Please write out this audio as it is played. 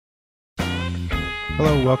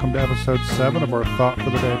Hello, welcome to episode 7 of our Thought for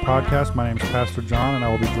the Day podcast. My name is Pastor John, and I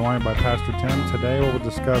will be joined by Pastor Tim. Today we will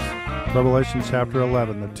discuss Revelation chapter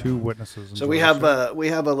 11, the two witnesses. So we have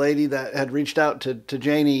a lady that had reached out to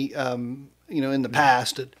Janie, in the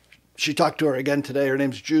past. She talked to her again today. Her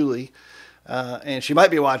name's Julie, and she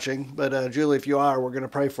might be watching. But Julie, if you are, we're going to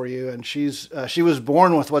pray for you. And she was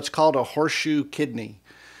born with what's called a horseshoe kidney.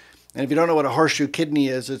 And if you don't know what a horseshoe kidney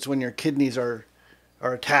is, it's when your kidneys are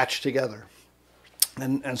attached together.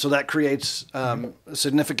 And so that creates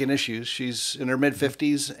significant issues. She's in her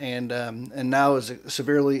mid-50s and now is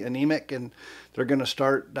severely anemic, and they're going to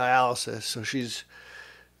start dialysis. So she's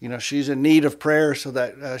in need of prayer so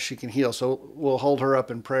that she can heal. So we'll hold her up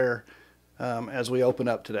in prayer as we open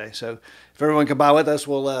up today. So if everyone can bow with us,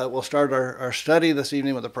 we'll start our study this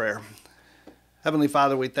evening with a prayer. Heavenly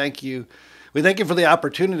Father, we thank you. We thank you for the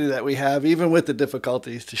opportunity that we have, even with the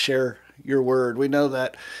difficulties, to share your word. We know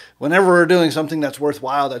that whenever we're doing something that's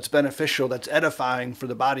worthwhile, that's beneficial, that's edifying for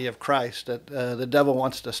the body of Christ, that the devil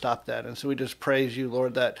wants to stop that. And so we just praise you,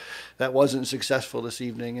 Lord, that wasn't successful this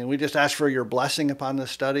evening. And we just ask for your blessing upon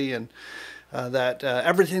this study, and that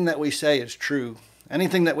everything that we say is true.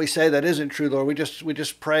 Anything that we say that isn't true, Lord, we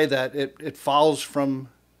just pray that it falls from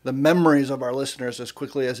the memories of our listeners as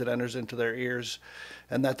quickly as it enters into their ears.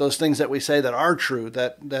 And that those things that we say that are true,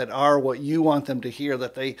 that are what you want them to hear,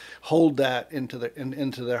 that they hold that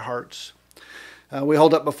into their hearts. We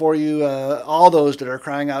hold up before you all those that are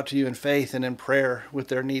crying out to you in faith and in prayer with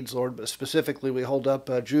their needs, Lord. But specifically, we hold up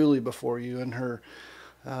Julie before you and her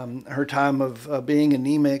time of being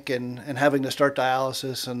anemic and having to start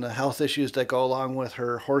dialysis and the health issues that go along with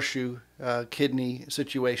her horseshoe kidney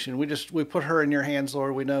situation. We put her in your hands,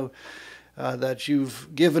 Lord. We know that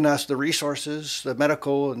you've given us the resources, the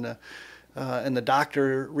medical and the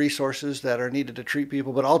doctor resources that are needed to treat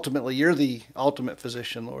people, but ultimately you're the ultimate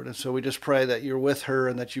physician, Lord. And so we just pray that you're with her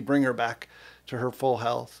and that you bring her back to her full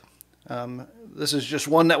health. This is just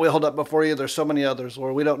one that we hold up before you. There's so many others,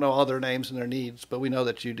 Lord. We don't know all their names and their needs, but we know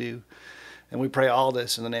that you do. And we pray all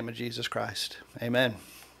this in the name of Jesus Christ. Amen.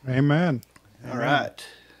 Amen. All right.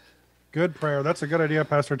 Good prayer. That's a good idea,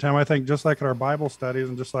 Pastor Tim. I think just like at our Bible studies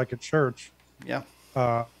and just like at church. Yeah.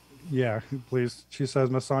 Yeah, please. She says,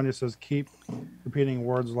 Miss Sonia says, keep repeating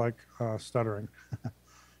words like stuttering.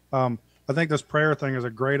 I think this prayer thing is a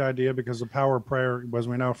great idea because the power of prayer, as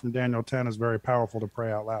we know from Daniel 10, is very powerful to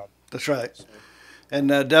pray out loud. That's right. And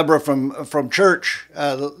Deborah from church,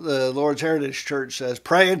 the Lord's Heritage Church says,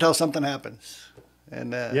 pray until something happens.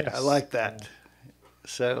 And yes. I like that.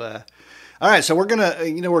 So, all right, so we're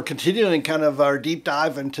we're continuing kind of our deep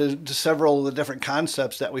dive into several of the different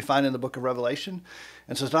concepts that we find in the book of Revelation.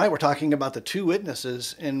 And so tonight we're talking about the two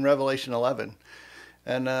witnesses in Revelation 11.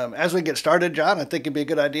 And as we get started, John, I think it'd be a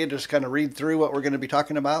good idea to just kind of read through what we're going to be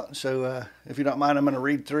talking about. So if you don't mind, I'm going to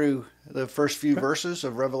read through the first few verses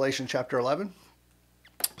of Revelation chapter 11.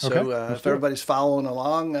 So if everybody's following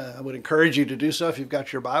along, I would encourage you to do so. If you've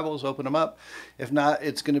got your Bibles, open them up. If not,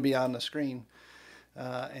 it's going to be on the screen.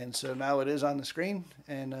 And so now it is on the screen,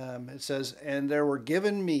 and it says, and there were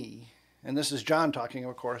given me, and this is John talking,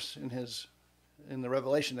 of course, in the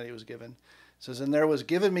revelation that he was given. It says, and there was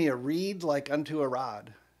given me a reed like unto a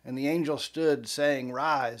rod, and the angel stood, saying,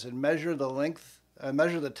 rise and measure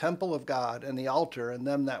the temple of God and the altar and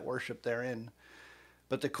them that worship therein.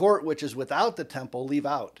 But the court which is without the temple leave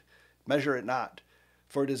out, measure it not,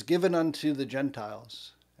 for it is given unto the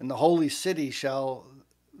Gentiles, and the holy city shall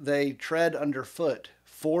they tread underfoot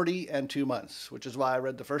 40 and 2 months, which is why I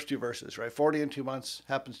read the first two verses, right? 40 and 2 months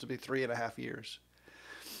happens to be 3.5 years.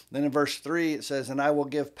 Then in verse 3, it says, and I will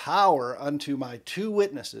give power unto my two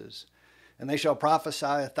witnesses, and they shall prophesy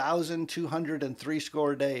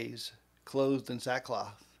 1,260 days, clothed in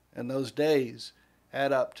sackcloth. And those days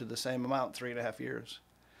add up to the same amount, 3.5 years.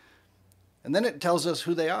 And then it tells us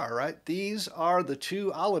who they are, right? These are the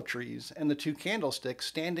two olive trees and the two candlesticks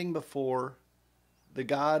standing before the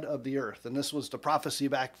God of the earth. And this was the prophecy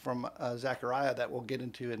back from Zechariah that we'll get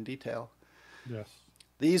into in detail. Yes.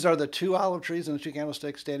 These are the two olive trees and the two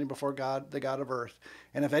candlesticks standing before God, the God of earth.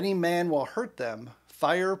 And if any man will hurt them,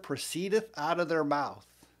 fire proceedeth out of their mouth.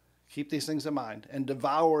 Keep these things in mind. And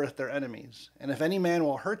devoureth their enemies. And if any man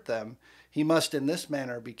will hurt them, he must in this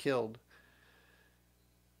manner be killed.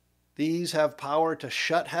 These have power to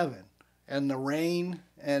shut heaven and the rain,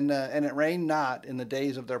 and it rain not in the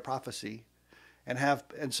days of their prophecy.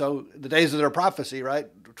 And so the days of their prophecy, right?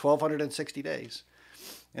 1,260 days.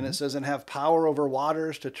 And it says, and have power over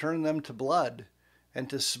waters to turn them to blood and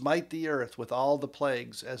to smite the earth with all the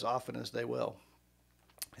plagues as often as they will.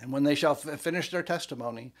 And when they shall finish their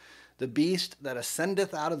testimony, The beast that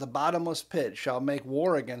ascendeth out of the bottomless pit shall make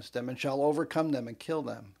war against them, and shall overcome them and kill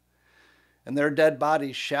them. And their dead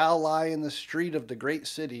bodies shall lie in the street of the great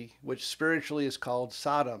city, which spiritually is called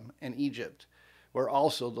Sodom and Egypt, where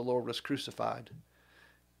also the Lord was crucified.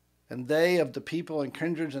 And they of the people and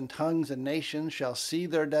kindreds and tongues and nations shall see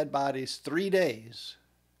their dead bodies 3 days.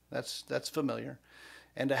 That's familiar.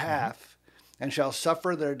 And a half, and shall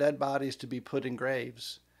suffer their dead bodies to be put in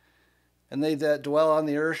graves. And they that dwell on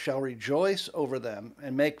the earth shall rejoice over them,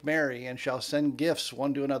 and make merry, and shall send gifts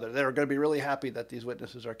one to another. They're going to be really happy that these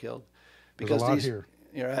witnesses are killed. Because there's a lot here.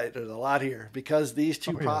 You're right, there's a lot here. Because these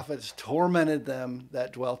two prophets tormented them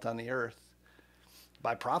that dwelt on the earth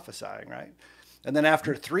by prophesying, right? And then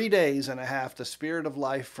after 3 days and a half, the Spirit of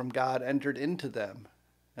life from God entered into them,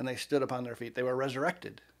 and they stood upon their feet. They were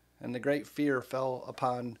resurrected, and the great fear fell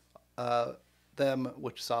upon them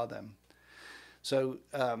which saw them. So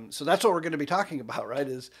that's what we're going to be talking about, right?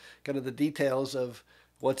 Is kind of the details of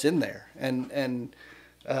what's in there, and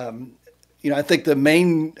I think the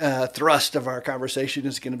main thrust of our conversation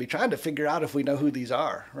is going to be trying to figure out if we know who these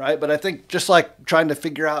are, right? But I think just like trying to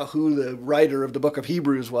figure out who the writer of the book of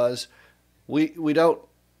Hebrews was, we don't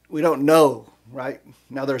know, right?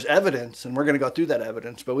 Now there's evidence, and we're going to go through that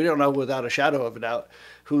evidence, but we don't know without a shadow of a doubt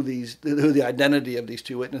who the identity of these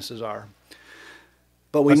two witnesses are.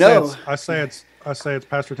 But we know. I say it's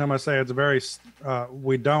Pastor Tim. I say it's very.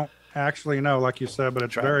 We don't actually know, like you said, but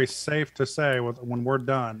it's very safe to say when we're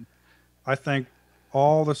done. I think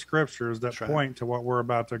all the scriptures that point to what we're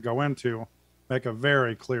about to go into make a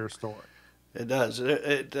very clear story. It does.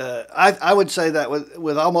 I would say that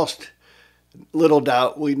with almost little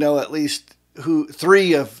doubt, we know at least who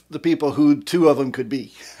 3 of the people who 2 of them could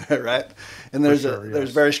be, right? And there's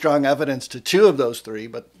there's very strong evidence to 2 of those 3,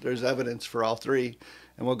 but there's evidence for all 3,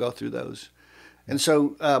 and we'll go through those. And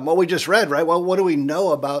so what we just read, right? Well, what do we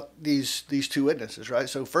know about these 2 witnesses, right?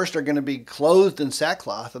 So first they're going to be clothed in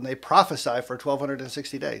sackcloth, and they prophesy for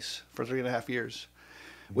 1,260 days, for 3.5 years.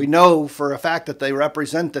 We know for a fact that they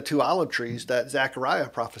represent the 2 olive trees that Zechariah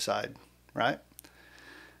prophesied, right?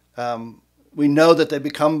 We know that they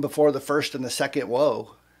become before the first and the second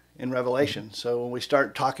woe in Revelation. So when we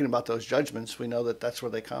start talking about those judgments, we know that that's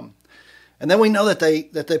where they come. And then we know that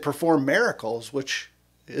they perform miracles, which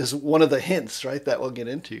is one of the hints, right, that we'll get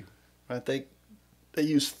into. Right? They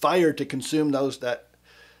use fire to consume those that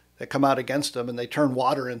come out against them, and they turn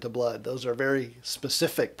water into blood. Those are very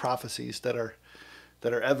specific prophecies that are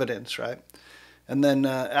evidence, right? And then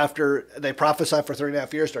after they prophesy for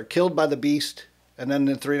 3.5 years, they're killed by the beast, and then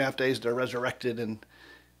in 3.5 days they're resurrected, and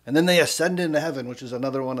then they ascend into heaven, which is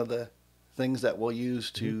another one of the things that we'll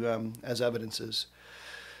use to as evidences.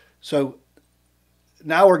 So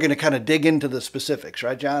now we're going to kind of dig into the specifics,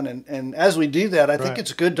 right, John? And as we do that, I think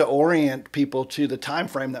it's good to orient people to the time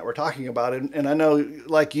frame that we're talking about. And I know,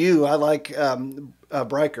 like you, I like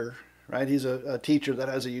Breiker, right? He's a teacher that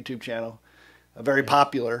has a YouTube channel, very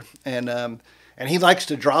popular, and he likes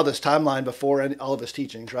to draw this timeline before all of his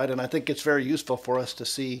teachings, right? And I think it's very useful for us to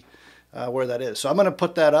see where that is. So I'm going to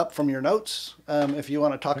put that up from your notes if you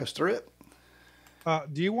want to talk us through it.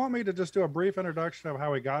 Do you want me to just do a brief introduction of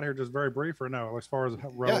how we got here, just very brief, or no, as far as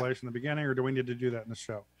Revelation in the beginning, or do we need to do that in the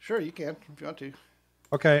show? Sure, you can if you want to.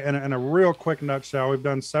 Okay, and in a real quick nutshell, we've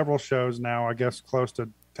done several shows now, I guess close to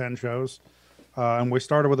 10 shows, and we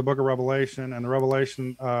started with the book of Revelation, and the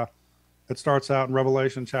Revelation, it starts out in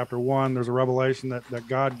Revelation chapter 1. There's a revelation that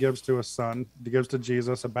God gives to his son, he gives to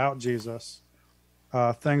Jesus about Jesus,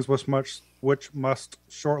 things which must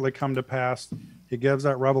shortly come to pass. He gives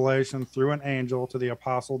that revelation through an angel to the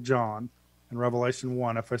apostle John in Revelation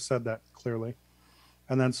 1, if I said that clearly.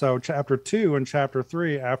 And then so chapter 2 and chapter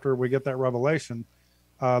 3, after we get that revelation,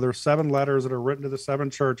 there's 7 letters that are written to the 7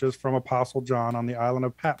 churches from apostle John on the island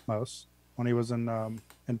of Patmos when he was in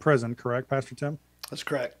prison, correct, Pastor Tim? That's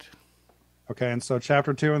correct. Okay, and so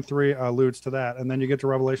chapter 2 and 3 alludes to that. And then you get to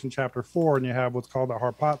Revelation chapter 4, and you have what's called the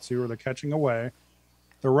harpazo, or the catching away,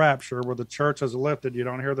 the rapture, where the church is lifted. You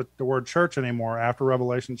don't hear the word church anymore after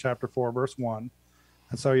Revelation chapter 4, verse 1.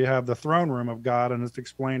 And so you have the throne room of God, and it's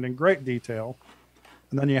explained in great detail.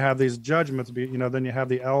 And then you have these judgments, then you have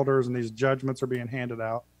the elders, and these judgments are being handed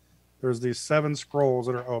out. There's these 7 scrolls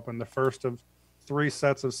that are open, the first of 3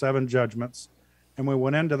 sets of 7 judgments. And we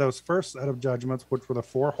went into those first set of judgments, which were the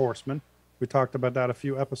 4 horsemen. We talked about that a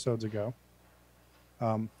few episodes ago.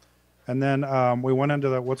 And then we went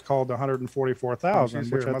into what's called the 144,000,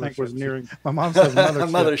 which I think was nearing. My mom says mothership.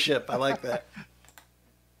 Mothership. I like that.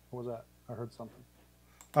 What was that? I heard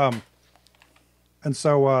something. And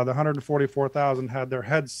so the 144,000 had their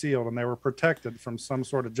heads sealed, and they were protected from some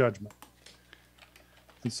sort of judgment.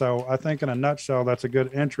 And so I think in a nutshell, that's a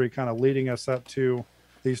good entry kind of leading us up to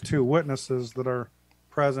these two witnesses that are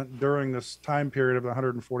present during this time period of the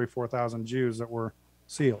 144,000 Jews that were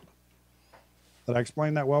sealed. Did I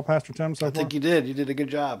explain that well, Pastor Tim, so I far? think you did. You did a good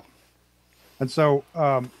job. And so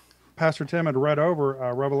Pastor Tim had read over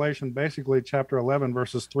Revelation, basically chapter 11,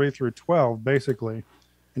 verses 3 through 12, basically.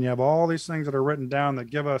 And you have all these things that are written down that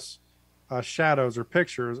give us shadows or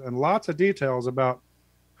pictures and lots of details about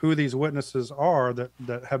who these witnesses are that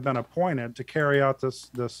have been appointed to carry out this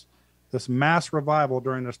mass revival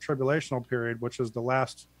during this tribulational period, which is the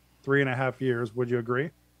last 3.5 years. Would you agree?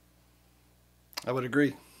 I would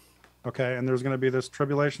agree. Okay, and there's going to be this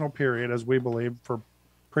tribulational period, as we believe, for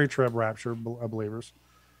pre-trib rapture believers.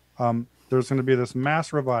 There's going to be this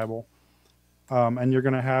mass revival, and you're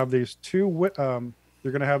going to have these two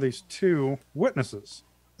witnesses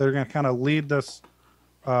that are going to kind of lead this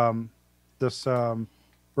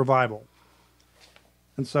revival.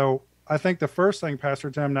 And so I think the first thing, Pastor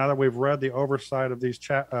Tim, now that we've read the oversight of these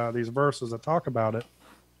verses that talk about it,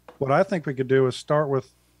 what I think we could do is start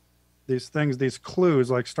with these things, these clues,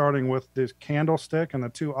 like starting with this candlestick and the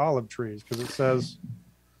two olive trees, because it says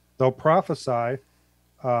they'll prophesy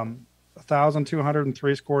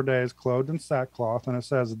 1,260 days clothed in sackcloth, and it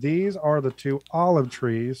says these are the two olive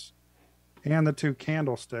trees and the two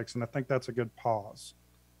candlesticks, and I think that's a good pause.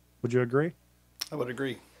 Would you agree? I would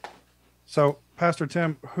agree. So, Pastor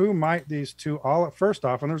Tim, who might these two olive, first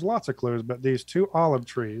off, and there's lots of clues, but these two olive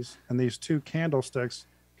trees and these two candlesticks,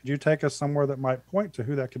 could you take us somewhere that might point to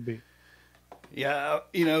who that could be? Yeah,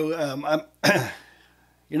 I'm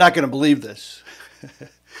you're not going to believe this.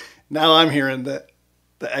 Now I'm hearing the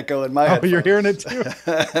echo in my head. Oh, you're hearing it too?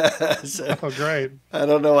 So, oh, great. I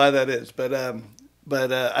don't know why that is, but I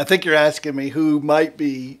think you're asking me who might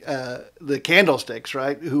be the candlesticks,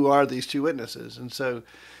 right? Who are these two witnesses? And so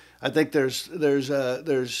I think there's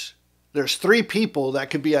three people that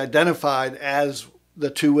could be identified as the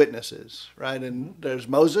two witnesses, right? And there's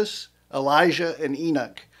Moses, Elijah, and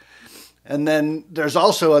Enoch. And then there's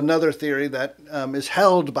also another theory that is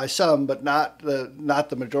held by some, but not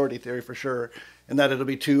the majority theory for sure, and that it'll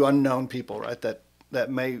be two unknown people, right? That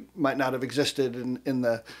might not have existed in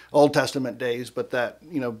the Old Testament days, but that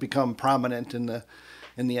become prominent in the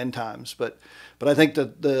end times. But I think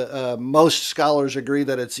that the most scholars agree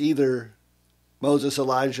that it's either Moses,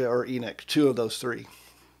 Elijah, or Enoch, two of those three,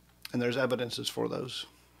 and there's evidences for those.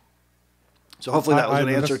 So hopefully that was an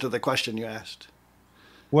answer to the question you asked.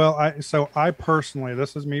 Well, I personally,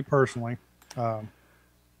 this is me personally, the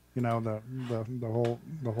whole,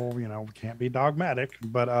 can't be dogmatic,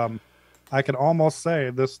 but I could almost say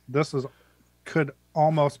this could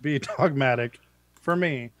almost be dogmatic for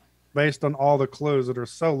me based on all the clues that are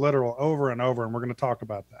so literal over and over, and we're going to talk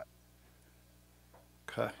about that.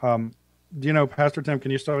 Okay. Pastor Tim, can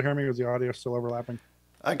you still hear me? Is the audio still overlapping?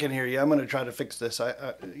 I can hear you. I'm going to try to fix this,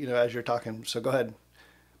 as you're talking, so go ahead.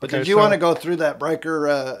 But okay, did you want to go through that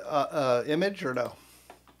breaker image or no?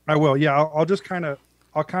 I will. Yeah, I'll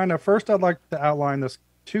first I'd like to outline this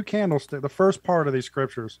two candlesticks, the first part of these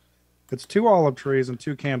scriptures. It's two olive trees and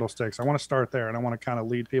two candlesticks. I want to start there, and I want to kind of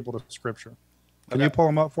lead people to scripture. Can you pull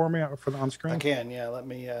them up for me on screen? I can. Yeah. Let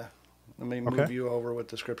me move you over with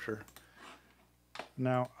the scripture.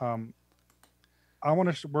 Now, we're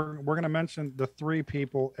going to mention the three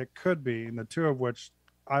people it could be, and the two of which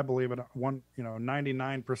I believe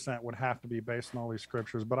 99% would have to be based on all these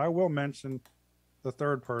scriptures, but I will mention the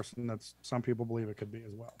third person that some people believe it could be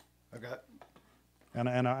as well. Okay.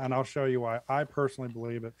 And I'll show you why I personally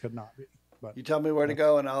believe it could not be. But you tell me where to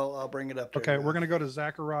go, and I'll bring it up. Okay, we're going to go to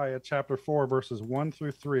Zechariah chapter 4, verses 1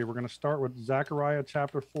 through 3. We're going to start with Zechariah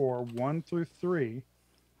chapter 4, 1 through 3,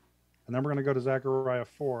 and then we're going to go to Zechariah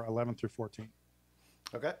 4, 11 through 14.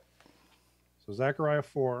 Okay. So Zechariah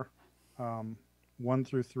 4, 1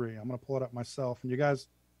 through 3. I'm going to pull it up myself. And you guys,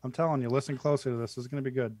 I'm telling you, listen closely to this. This is going to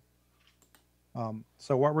be good.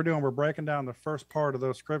 So what we're doing, we're breaking down the first part of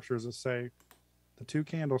those scriptures that say the two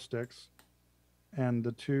candlesticks and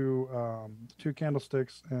the two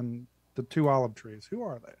candlesticks and the two olive trees. Who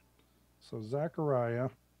are they? So Zechariah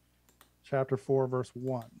chapter 4, verse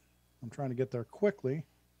 1. I'm trying to get there quickly.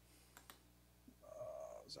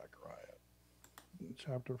 Zechariah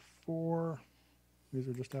chapter 4. These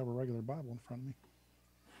are just to have a regular Bible in front of me.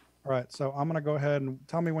 All right, so I'm going to go ahead and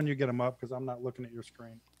tell me when you get them up because I'm not looking at your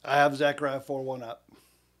screen. I have Zechariah 4:1 up.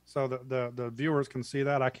 So the viewers can see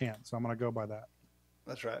that. I can't, so I'm going to go by that.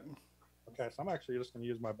 That's right. Okay, so I'm actually just going to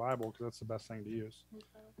use my Bible because that's the best thing to use.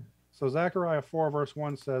 Okay. So Zechariah 4, verse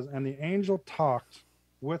 1 says, and the angel talked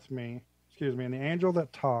with me, and the angel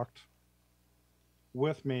that talked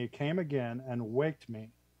with me came again and waked me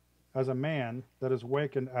as a man that is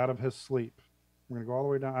wakened out of his sleep. We're going to go all the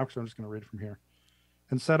way down. Actually, I'm just going to read it from here.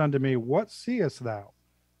 And said unto me, What seest thou?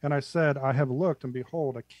 And I said, I have looked, and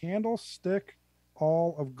behold, a candlestick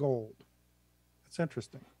all of gold. It's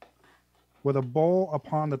interesting. With a bowl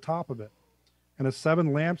upon the top of it, and the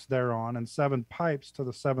 7 lamps thereon, and 7 pipes to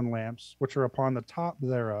the 7 lamps, which are upon the top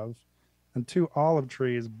thereof, and 2 olive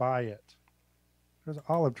trees by it. There's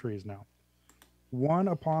olive trees now. One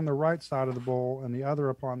upon the right side of the bowl, and the other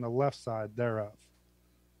upon the left side thereof.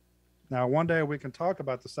 Now, one day we can talk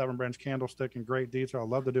about the 7-branch candlestick in great detail. I'd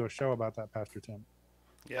love to do a show about that, Pastor Tim.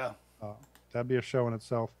 Yeah. That'd be a show in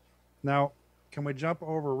itself. Now, can we jump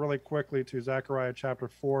over really quickly to Zechariah chapter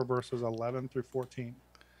 4, verses 11 through 14?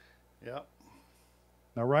 Yeah.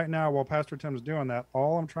 Now, right now, while Pastor Tim's doing that,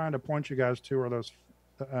 all I'm trying to point you guys to are those,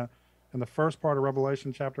 in the first part of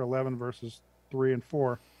Revelation chapter 11, verses 3 and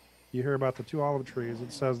 4, you hear about the 2 olive trees.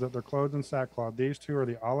 It says that they're clothed in sackcloth. These 2 are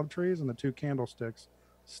the olive trees and the 2 candlesticks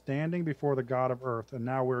standing before the God of earth. And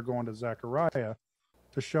now we're going to Zechariah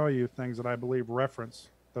to show you things that I believe reference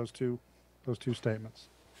those two statements.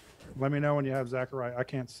 Let me know when you have Zechariah. I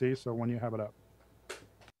can't see, so when you have it up. Do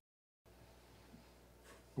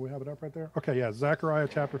we have it up right there? Okay, yeah, Zechariah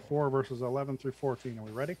chapter 4, verses 11 through 14. Are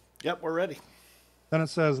we ready? Yep, we're ready. Then it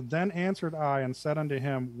says, Then answered I and said unto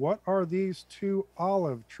him, What are these 2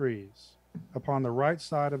 olive trees upon the right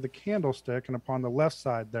side of the candlestick and upon the left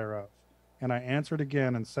side thereof? And I answered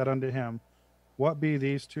again and said unto him, What be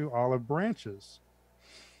these 2 olive branches,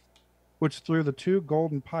 which through the 2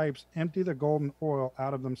 golden pipes empty the golden oil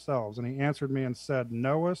out of themselves? And he answered me and said,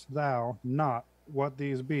 Knowest thou not what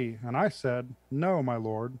these be? And I said, No, my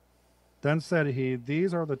Lord. Then said he,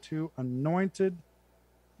 These are the 2 anointed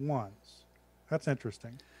ones. That's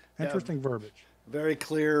interesting. Interesting verbiage. Very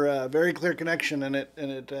clear connection, and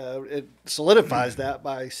it solidifies that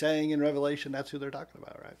by saying in Revelation that's who they're talking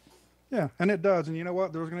about, right? Yeah, and it does. And you know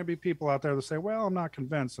what? There's going to be people out there that say, well, I'm not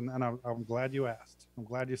convinced. And I'm glad you asked. I'm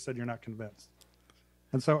glad you said you're not convinced.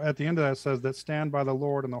 And so at the end of that, it says that stand by the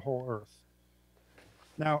Lord and the whole earth.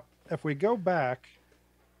 Now, if we go back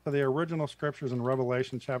to the original scriptures in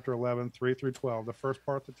Revelation chapter 11, 3 through 12, the first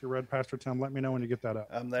part that you read, Pastor Tim, let me know when you get that up.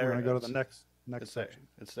 I'm there. We're going to go to the next section.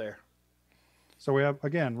 It's there. So we have,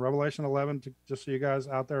 again, Revelation 11, just so you guys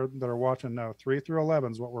out there that are watching know, 3 through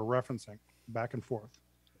 11 is what we're referencing back and forth.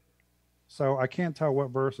 So I can't tell what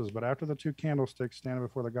verses, but after the 2 candlesticks standing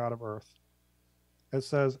before the God of earth, it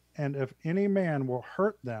says, and if any man will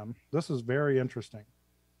hurt them, this is very interesting.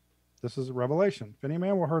 This is Revelation. If any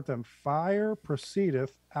man will hurt them, fire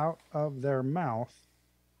proceedeth out of their mouth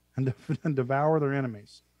and devour their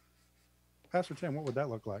enemies. Pastor Tim, what would that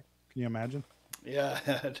look like? Can you imagine? Yeah,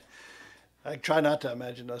 I try not to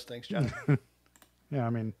imagine those things, John. Yeah, I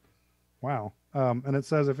mean, wow. And it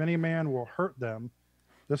says, if any man will hurt them,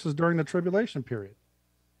 this is during the tribulation period.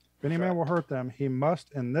 If any man will hurt them, he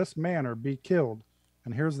must in this manner be killed.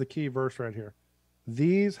 And here's the key verse right here.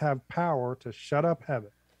 These have power to shut up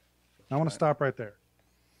heaven. Now, I want to stop right there.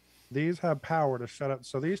 These have power to shut up.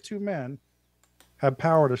 So these 2 men have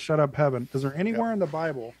power to shut up heaven. Is there anywhere in the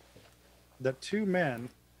Bible that 2 men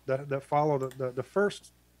that follow the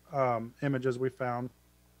first images we found,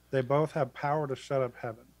 they both have power to shut up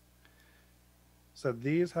heaven? So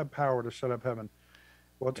these have power to shut up heaven.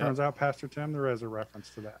 Well, it turns out, Pastor Tim, there is a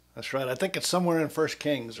reference to that. That's right. I think it's somewhere in 1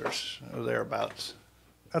 Kings or thereabouts.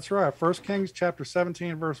 That's right. 1 Kings chapter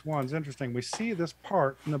 17, verse 1 is interesting. We see this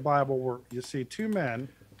part in the Bible where you see 2 men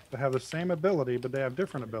that have the same ability, but they have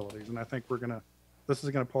different abilities. And I think this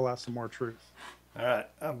is going to pull out some more truth. All right.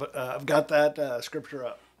 I've got that scripture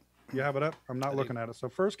up. You have it up? I'm not looking at it.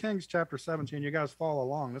 So 1 Kings chapter 17, you guys follow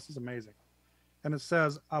along. This is amazing. And it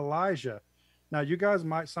says, Elijah. Now, you guys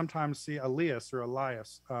might sometimes see Elias or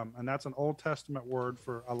Elias, and that's an Old Testament word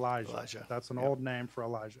for Elijah. That's an old name for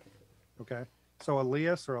Elijah. Okay? So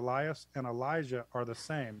Elias or Elias and Elijah are the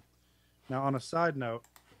same. Now, on a side note,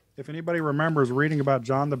 if anybody remembers reading about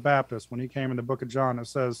John the Baptist when he came in the book of John, it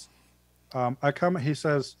says, he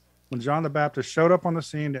says, when John the Baptist showed up on the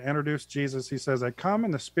scene to introduce Jesus, he says, I come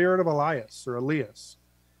in the spirit of Elias or Elias.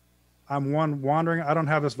 I'm one wandering, I don't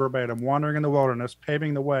have this verbatim, wandering in the wilderness,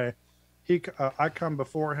 paving the way. I come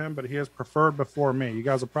before him, but he is preferred before me. You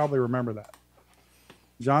guys will probably remember that.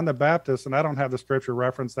 John the Baptist, and I don't have the scripture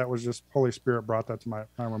reference. That was just Holy Spirit brought that to my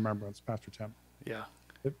remembrance, Pastor Tim. Yeah.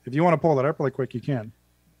 If you want to pull that up really quick, you can.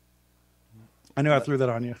 I knew I threw that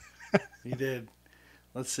on you. You did.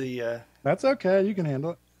 Let's see. That's okay. You can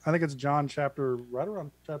handle it. I think it's John right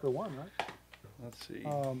around chapter 1, right? Let's see.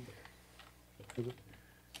 I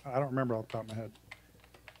don't remember off the top of my head.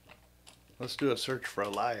 Let's do a search for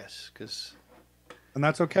Elias, because And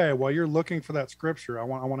that's okay. While you're looking for that scripture, I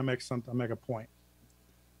want to make a point,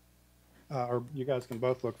 or you guys can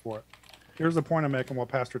both look for it. Here's the point I'm making while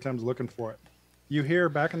Pastor Tim's looking for it. You hear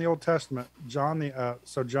back in the Old Testament, John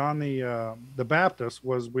the Baptist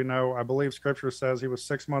was, we know, I believe Scripture says he was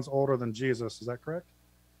 6 months older than Jesus. Is that correct?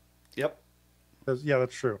 Yep. Yeah,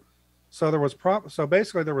 that's true. So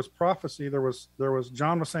basically there was prophecy. There was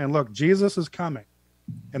John was saying, look, Jesus is coming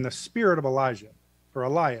in the spirit of Elijah, or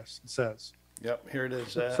Elias, it says. Yep. Here it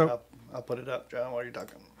is. I'll put it up, John, while you're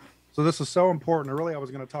talking. So this is so important. Really, I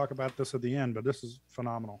was going to talk about this at the end, but this is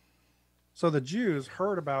phenomenal. So the Jews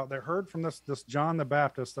heard from this John the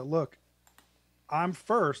Baptist that, look, I'm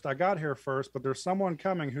first. I got here first, but there's someone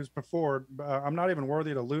coming who's before. I'm not even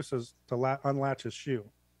worthy to unlatch his shoe.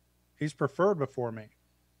 He's preferred before me.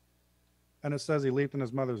 And it says he leaped in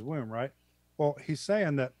his mother's womb, right? Well, he's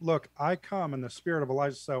saying that, look, I come in the spirit of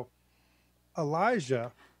Elijah. So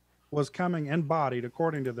Elijah was coming embodied,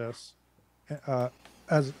 according to this,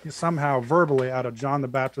 as somehow verbally out of John the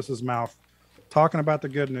Baptist's mouth, talking about the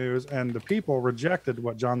good news, and the people rejected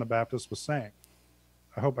what John the Baptist was saying.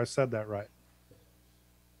 I hope I said that right.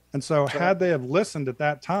 And so had they have listened at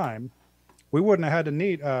that time, we wouldn't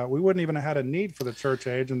even have had a need for the church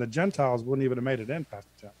age, and the Gentiles wouldn't even have made it in, Pastor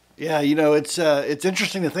Tim. Yeah, it's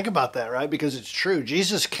interesting to think about that, right? Because it's true.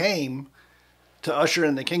 Jesus came to usher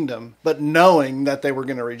in the kingdom, but knowing that they were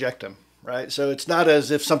going to reject him, right? So it's not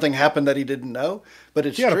as if something happened that he didn't know, but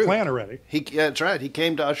it's true. He had a plan already. Yeah, that's right. He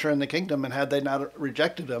came to usher in the kingdom, and had they not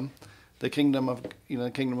rejected him, the kingdom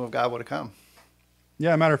of God would have come.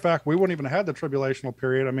 Yeah, matter of fact, we wouldn't even have had the tribulational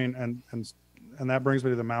period. I mean, and that brings me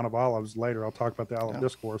to the Mount of Olives later. I'll talk about the Olive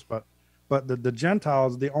Discourse, but the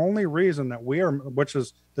Gentiles, the only reason that which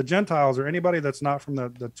is the Gentiles are anybody that's not from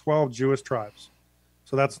the 12 Jewish tribes.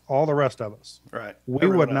 So that's all the rest of us. Right. We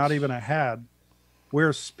would not even have had,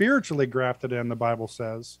 we're spiritually grafted in, the Bible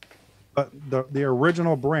says, but the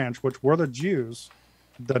original branch, which were the Jews,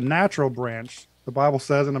 the natural branch, the Bible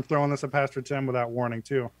says, and I'm throwing this at Pastor Tim without warning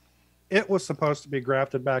too, it was supposed to be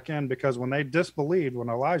grafted back in, because when they disbelieved, when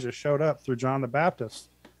Elijah showed up through John the Baptist,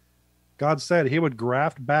 God said he would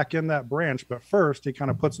graft back in that branch, but first he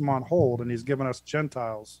kind of puts them on hold, and he's given us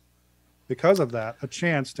Gentiles, because of that, a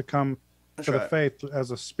chance to come to the faith as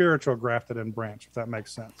a spiritual grafted in branch, if that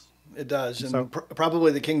makes sense. It does. And so,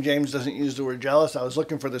 probably the King James doesn't use the word jealous. I was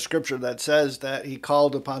looking for the scripture that says that he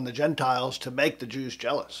called upon the Gentiles to make the Jews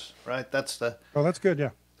jealous, right? That's good, yeah.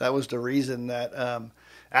 That was the reason that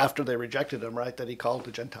after they rejected him, right, that he called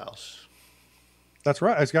the Gentiles. That's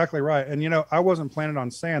right. Exactly right. And, I wasn't planning on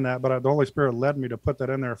saying that, but the Holy Spirit led me to put that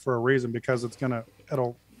in there for a reason, because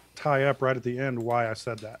it'll tie up right at the end why I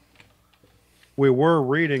said that. We were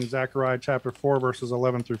reading Zechariah chapter 4, verses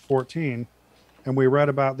 11 through 14, and we read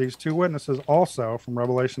about these two witnesses also from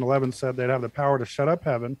Revelation 11 said they'd have the power to shut up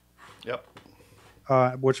heaven, yep,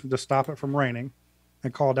 which to stop it from raining,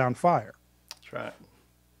 and call down fire. That's right.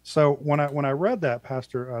 So when I read that,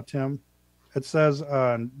 Pastor Tim, it says,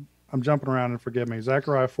 I'm jumping around and forgive me,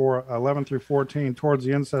 Zechariah 4, 11 through 14, towards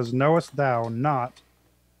the end says, knowest thou not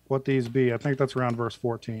what these be? I think that's around verse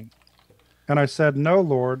 14. And I said, no,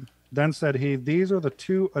 Lord. Then said he, these are the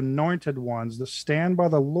two anointed ones that stand by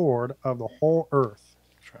the Lord of the whole earth.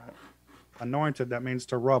 That's right. Anointed, that means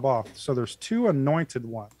to rub off. So there's two anointed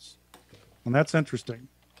ones. And that's interesting.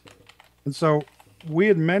 And so we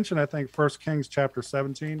had mentioned, I think, 1 Kings chapter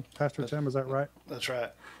 17. Pastor Tim, is that right? That's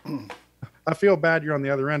right. I feel bad you're on the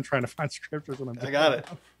other end trying to find scriptures when I'm doing I got it.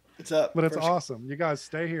 It's up. But it's awesome. You guys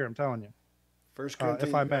stay here, I'm telling you. 1 Kings,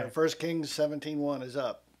 if I may. 1 Kings 17:1 is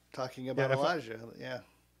up, talking about Elijah. Yeah.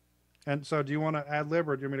 And so do you want to ad lib,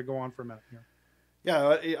 or do you want me to go on for a minute here?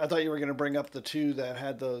 Yeah, I thought you were going to bring up the two that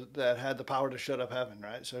had the power to shut up heaven,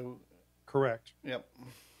 right? So correct. Yep.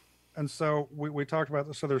 And so we talked about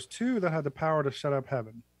this. So there's two that had the power to shut up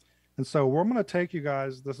heaven. And so we're going to take you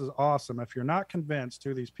guys, this is awesome. If you're not convinced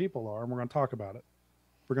who these people are, and we're going to talk about it,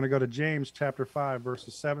 we're going to go to James chapter 5,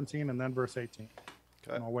 verses 17 and then verse 18.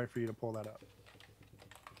 Okay. And I'll wait for you to pull that up.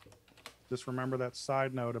 Just remember that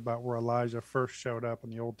side note about where Elijah first showed up in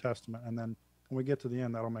the Old Testament. And then when we get to the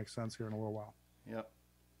end, that'll make sense here in a little while. Yep.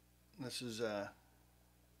 This is,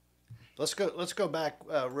 let's go back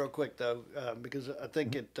real quick though, because I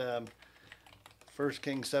think it, 1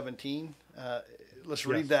 Kings 17, let's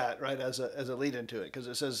read that right as a lead into it. Because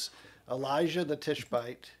it says Elijah the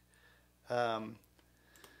Tishbite,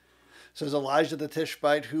 says Elijah the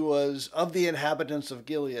Tishbite, who was of the inhabitants of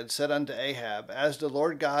Gilead, said unto Ahab, as the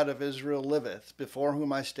Lord God of Israel liveth, before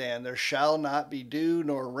whom I stand, there shall not be dew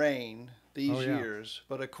nor rain these years,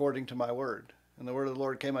 but according to my word. And the word of the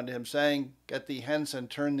Lord came unto him, saying, get thee hence and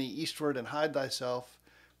turn thee eastward and hide thyself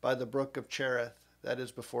by the brook of Cherith, that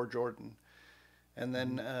is before Jordan. And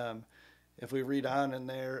then if we read on in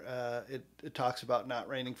there, it talks about not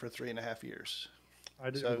raining for 3.5 years.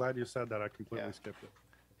 I'm glad you said that. I completely skipped it.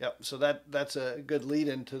 Yep. So that's a good lead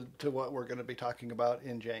into what we're going to be talking about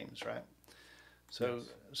in James, right? So Yes.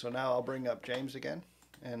 so now I'll bring up James again,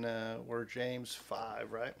 and we're James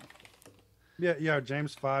 5, right? Yeah,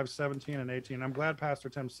 James 5, 17 and 18. I'm glad Pastor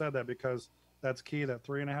Tim said that because that's key. That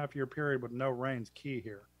 3.5 year period with no rain's key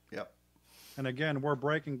here. Yep. And again, we're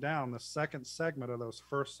breaking down the second segment of those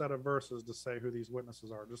first set of verses to say who these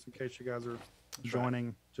witnesses are, just in case you guys are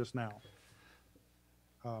joining just now.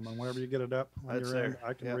 And whenever you get it up on That's your end, there.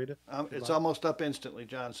 I can Yep. read it. It's almost up instantly,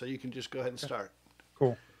 John, so you can just go ahead and start.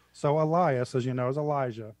 Cool. So Elias, as you know, as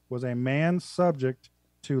Elijah, was a man subject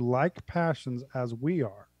to like passions as we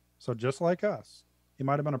are. So just like us. He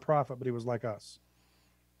might have been a prophet, but he was like us.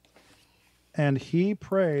 And he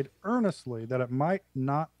prayed earnestly that it might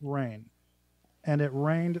not rain. And it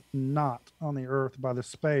rained not on the earth by the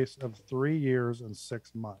space of 3 years and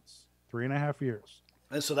 6 months. 3.5 years.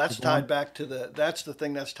 And so that's tied back to that's the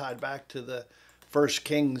thing that's tied back to the First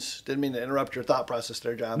Kings. Didn't mean to interrupt your thought process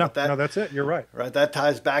there, John. No, but no, that's it. You're right. Right. That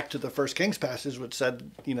ties back to the First Kings passage, which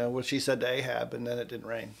said, what she said to Ahab, and then it didn't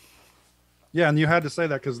rain. Yeah, and you had to say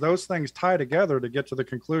that because those things tie together to get to the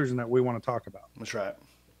conclusion that we want to talk about. That's right.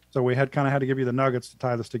 So we had to give you the nuggets to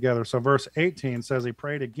tie this together. So verse 18 says he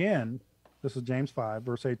prayed again. This is James 5,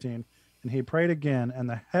 verse 18. And he prayed again, and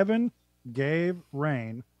the heaven gave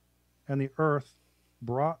rain, and the earth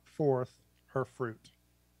brought forth her fruit.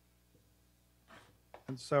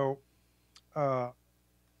 And so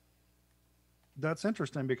that's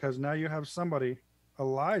interesting because now you have somebody,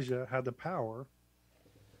 Elijah had the power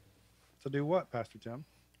to do what, Pastor Tim?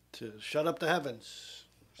 To shut up the heavens.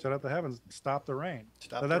 Shut up the heavens, stop the rain.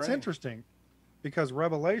 Stop so the that's rain. interesting because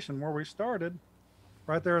Revelation, where we started,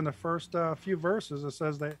 right there in the first few verses, it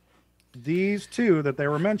says that these two that they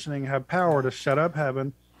were mentioning have power to shut up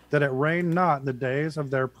heaven, that it rain not in the days of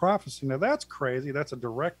their prophecy. Now that's crazy. That's a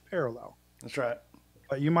direct parallel. That's right.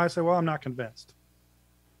 But you might say, well, I'm not convinced.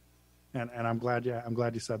 And I'm glad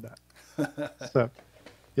you said that.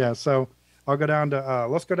 So I'll go down to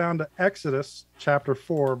let's go down to Exodus chapter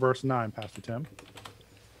 4, verse 9, Pastor Tim.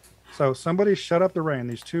 So somebody shut up the rain.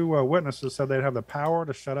 These two witnesses said they'd have the power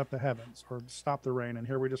to shut up the heavens or stop the rain. And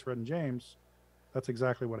here we just read in James, that's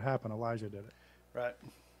exactly what happened. Elijah did it. Right.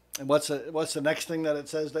 And what's the next thing that it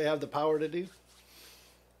says they have the power to do?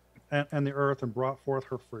 And the earth and brought forth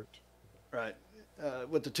her fruit. Right.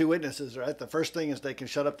 With the two witnesses, right? The first thing is they can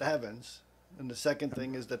shut up the heavens, and the second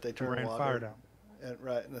thing is that they turn Rain water fire down.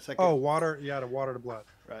 Right. And the second. Oh, water. Yeah, to water to blood.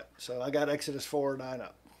 Right. So I got Exodus 4:9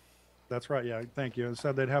 up. That's right. Yeah. Thank you. It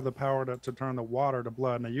said they'd have the power to turn the water to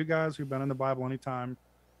blood. Now, you guys who've been in the Bible any time,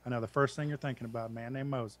 I know the first thing you're thinking about, a man named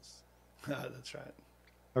Moses. That's right.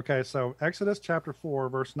 Okay. So Exodus chapter 4,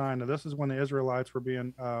 verse 9. Now, this is when the Israelites were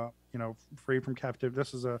being, freed from captivity.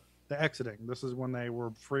 This is the exiting. This is when they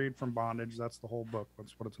were freed from bondage. That's the whole book.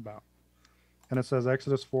 That's what it's about. And it says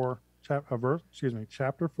Exodus 4,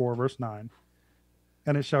 chapter 4, verse 9.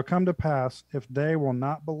 And it shall come to pass, if they will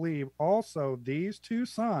not believe also these two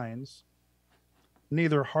signs,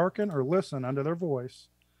 neither hearken or listen unto their voice,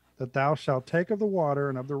 that thou shalt take of the water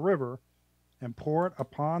and of the river, and pour it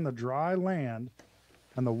upon the dry land,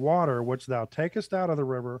 and the water which thou takest out of the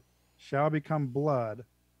river shall become blood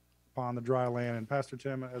upon the dry land. And Pastor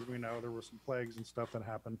Tim, as we know, there were some plagues and stuff that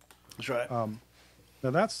happened. That's right. Now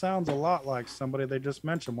that sounds a lot like somebody they just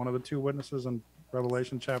mentioned, one of the two witnesses in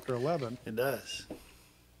Revelation chapter 11. It does.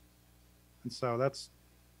 And so that's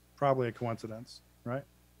probably a coincidence, right?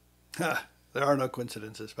 There are no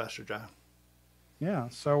coincidences, Pastor John. Yeah.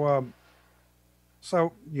 So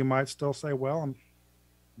you might still say, well,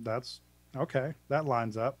 that's okay. That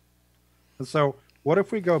lines up. And so what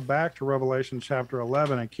if we go back to Revelation chapter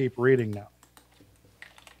 11 and keep reading now?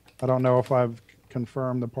 I don't know if I've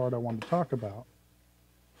confirmed the part I wanted to talk about.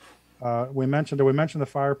 Did we mention the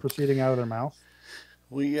fire proceeding out of their mouth?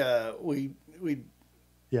 We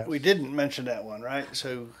Yes. We didn't mention that one, right?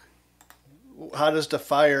 So how does the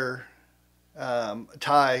fire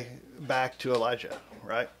tie back to Elijah,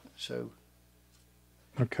 right? So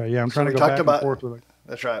Okay, yeah, I'm trying to we go talked back about- and forth with it.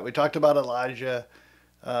 that's right. We talked about Elijah,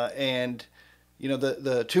 and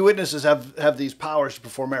the two witnesses have these powers to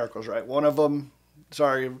perform miracles, right? One of them,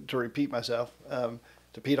 sorry to repeat myself, to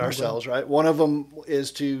repeat ourselves, right? One of them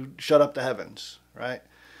is to shut up the heavens, right?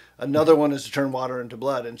 Another one is to turn water into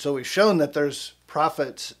blood. And so we've shown that there's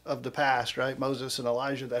prophets of the past, right? Moses and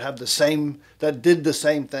Elijah that did the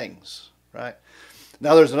same things, right?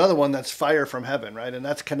 Now there's another one that's fire from heaven, right? And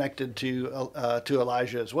that's connected to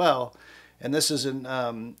Elijah as well. And this is in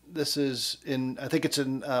I think it's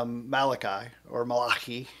in Malachi or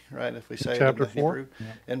Malachi, right? If we say Chapter it in the 4? Hebrew,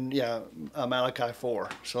 Yeah. and Malachi 4.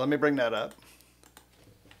 So let me bring that up.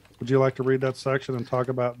 Would you like to read that section and talk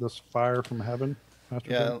about this fire from heaven,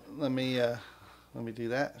 Pastor Yeah, Tim? let me do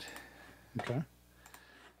that. Okay.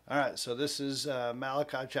 All right, so this is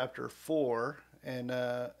Malachi chapter 4, and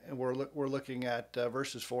we're looking at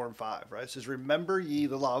verses 4 and 5, right? It says, "Remember ye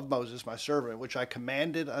the law of Moses, my servant, which I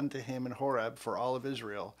commanded unto him in Horeb for all of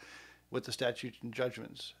Israel, with the statutes and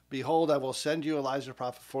judgments. Behold, I will send you Elijah the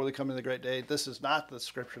prophet before the coming of the great day." This is not the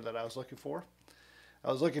scripture that I was looking for.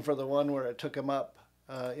 I was looking for the one where it took him up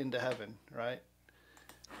into heaven, right?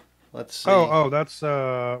 Let's see. Oh, that's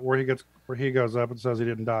where he goes up and says he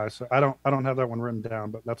didn't die. So I don't have that one written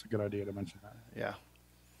down, but that's a good idea to mention that. Yeah.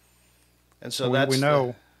 And so we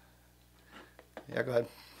know. Yeah, go ahead.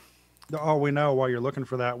 Oh, we know while you're looking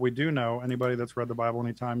for that, we do know, anybody that's read the Bible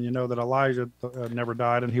anytime, you know that Elijah never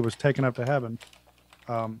died and he was taken up to heaven.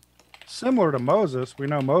 Similar to Moses, we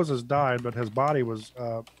know Moses died, but his body was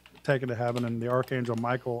taken to heaven, and the archangel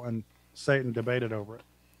Michael and Satan debated over it.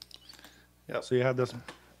 Yep. So you had this,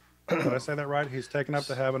 did I say that right? He's taken up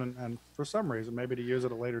to heaven, and for some reason, maybe to use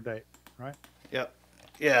at a later date, right? Yep.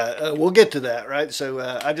 Yeah, we'll get to that, right? So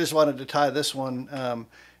I just wanted to tie this one.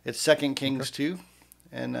 It's 2 Kings 2.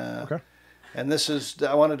 And Okay. and this is,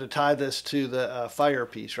 I wanted to tie this to the fire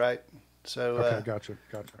piece, right? So Okay, gotcha.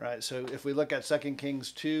 right. So if we look at 2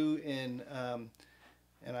 Kings 2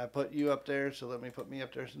 and I put you up there, so let me put me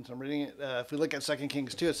up there since I'm reading it. If we look at 2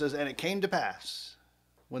 Kings 2, it says, "And it came to pass,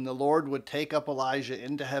 when the Lord would take up Elijah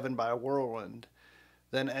into heaven by a whirlwind,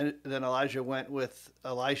 then Elijah went with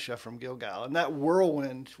Elisha from Gilgal." And that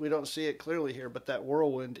whirlwind, we don't see it clearly here, but that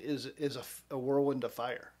whirlwind is a whirlwind of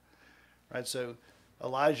fire, right? So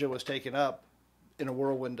Elijah was taken up in a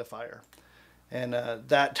whirlwind of fire. And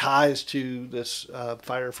that ties to this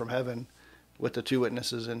fire from heaven with the two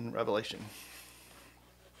witnesses in Revelation.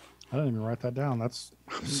 I didn't even write that down. I'm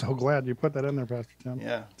so glad you put that in there, Pastor Tim.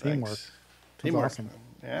 Yeah. Teamwork. Thanks. That's Teamwork. awesome.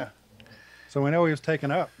 Yeah. So we know he was taken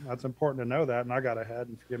up. That's important to know that, and I got ahead,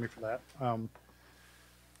 and forgive me for that.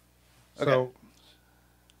 Okay.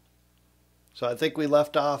 So I think we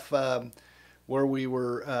left off where we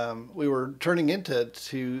were turning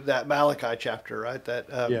into that Malachi chapter, right? That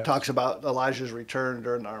Yes. talks about Elijah's return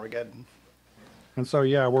during Armageddon. And so,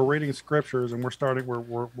 yeah, we're reading scriptures, and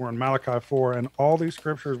we're in Malachi 4, and all these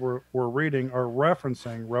scriptures we're reading are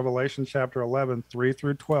referencing Revelation chapter 11, 3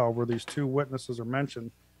 through 12, where these two witnesses are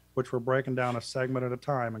mentioned, which we're breaking down a segment at a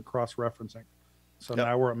time and cross-referencing. So Yep.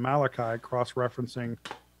 now we're at Malachi, cross-referencing.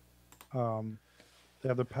 They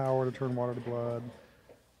have the power to turn water to blood.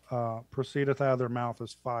 Proceedeth out of their mouth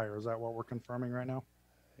as fire. Is that what we're confirming right now?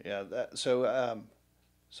 Yeah. So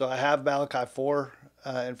I have Malachi 4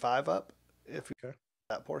 and 5 up. If you Okay.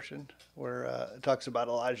 that portion where it talks about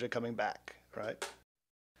Elijah coming back, right?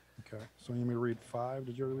 Okay. So you want me to read 5?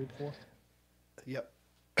 Did you already read 4? Yep.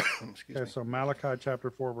 Excuse Okay, me. so Malachi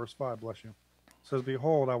chapter 4, verse 5, bless you. It says,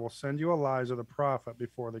 "Behold, I will send you Elijah the prophet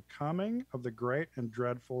before the coming of the great and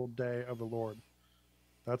dreadful day of the Lord."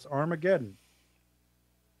 That's Armageddon.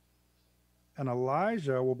 And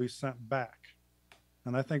Elijah will be sent back.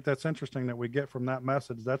 And I think that's interesting that we get from that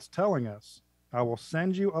message. That's telling us, I will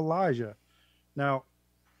send you Elijah. Now,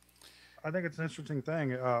 I think it's an interesting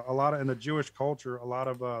thing. A lot of, in the Jewish culture, a lot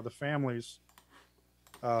of the families,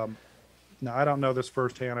 now, I don't know this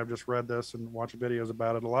firsthand. I've just read this and watched videos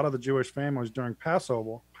about it. A lot of the Jewish families during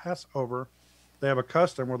Passover, they have a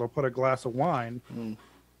custom where they'll put a glass of wine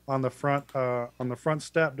on the front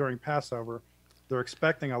step during Passover. They're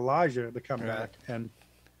expecting Elijah to come back. And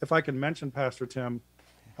if I can mention, Pastor Tim,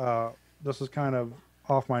 this is kind of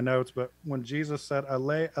off my notes, but when Jesus said,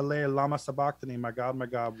 "Ale, ale, lama sabachthani, my God,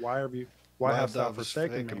 why hast thou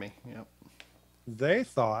forsaken me?" Yep. They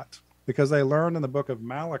thought, because they learned in the book of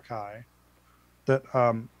Malachi, that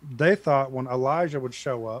they thought when Elijah would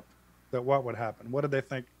show up, that what would happen? What did they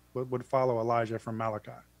think would follow Elijah from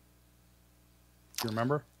Malachi? Do you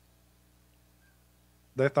remember?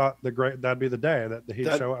 They thought that'd be the day that he'd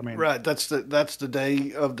show up. I mean, right. That's the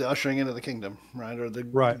day of the ushering into the kingdom, right? Or the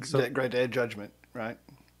great day of judgment, right?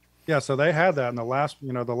 Yeah. So they had that in the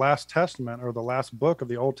last Testament, or the last book of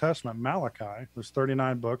the Old Testament, Malachi. There's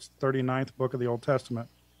 39 books, 39th book of the Old Testament.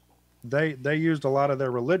 They used a lot of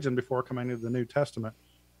their religion before coming into the New Testament.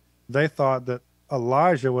 They thought that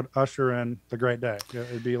Elijah would usher in the great day.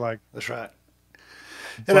 It'd be like, that's right.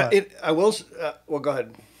 And I will. Well, go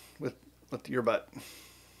ahead with your butt.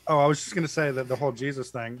 Oh, I was just going to say that the whole Jesus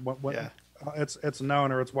thing. It's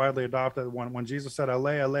known, or it's widely adopted. When Jesus said, "Ale,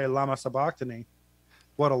 ale, lama sabachthani,"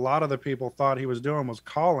 what a lot of the people thought he was doing was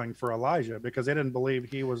calling for Elijah, because they didn't believe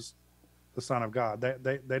he was the Son of God.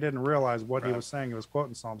 They didn't realize what he was saying. He was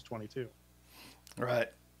quoting Psalms 22. Right.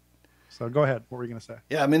 So go ahead. What were you going to say?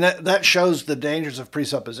 Yeah, I mean that shows the dangers of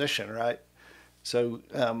presupposition, right? So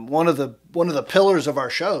one of the pillars of our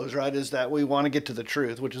shows, right, is that we want to get to the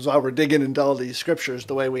truth, which is why we're digging into all these scriptures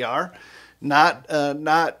the way we are, not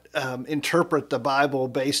interpret the Bible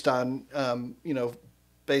based on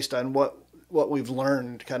based on what we've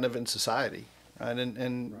learned kind of in society, right?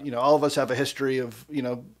 And all of us have a history of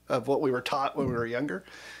of what we were taught when we were younger.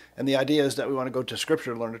 And the idea is that we want to go to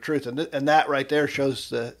Scripture and learn the truth, and that right there shows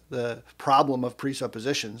the problem of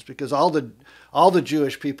presuppositions, because all the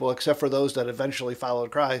Jewish people, except for those that eventually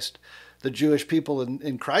followed Christ, the Jewish people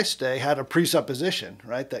in Christ's day had a presupposition,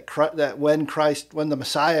 right? That when the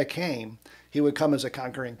Messiah came, he would come as a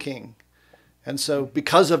conquering king, and so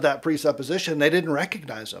because of that presupposition, they didn't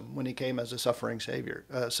recognize him when he came as a suffering savior,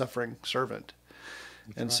 suffering servant.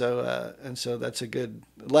 And so that's a good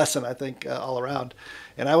lesson, I think, all around.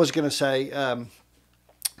 And I was going to say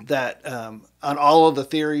that on all of the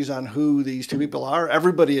theories on who these two people are,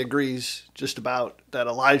 everybody agrees just about that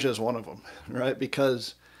Elijah is one of them, right?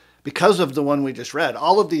 Because of the one we just read.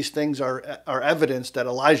 All of these things are evidence that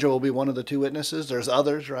Elijah will be one of the two witnesses. There's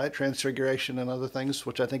others, right? Transfiguration and other things,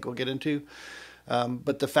 which I think we'll get into.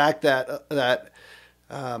 But the fact that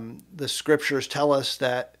the scriptures tell us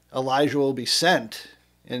that Elijah will be sent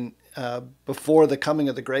before the coming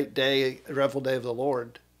of the great day, dreadful day of the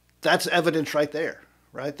Lord. That's evidence right there,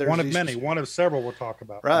 right? There's one of many, one of several we'll talk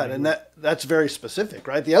about. Right, and that's very specific,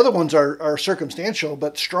 right? The other ones are circumstantial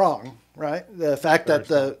but strong, right? The fact that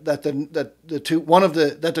the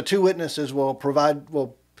two witnesses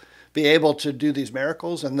will be able to do these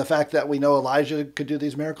miracles, and the fact that we know Elijah could do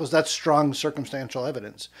these miracles, that's strong circumstantial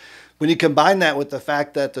evidence. When you combine that with the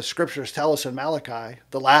fact that the scriptures tell us in Malachi,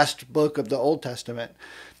 the last book of the Old Testament,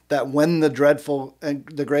 that when the great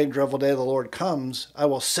and dreadful day of the Lord comes, I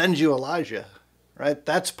will send you Elijah, right?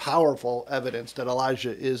 That's powerful evidence that Elijah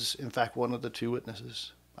is, in fact, one of the two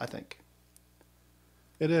witnesses, I think.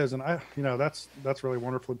 It is, and that's really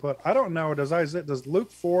wonderfully put. I don't know. Does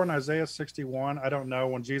Luke 4 and Isaiah 61? I don't know,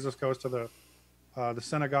 when Jesus goes to the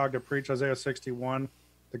synagogue to preach Isaiah 61,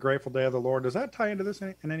 the grateful day of the Lord. Does that tie into this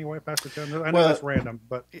in any way, Pastor Tim? I know that's random,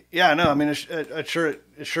 but yeah, no. I mean, it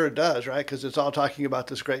sure does, right? Because it's all talking about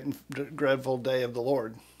this great and dreadful day of the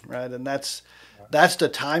Lord, right? And that's the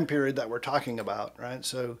time period that we're talking about, right?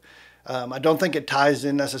 So. I don't think it ties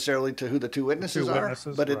in necessarily to who the two witnesses are,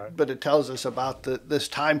 but it tells us about this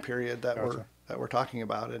time period that we're talking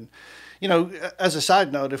about. And as a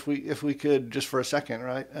side note, if we could just for a second,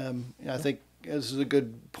 right? I think this is a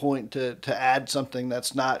good point to add something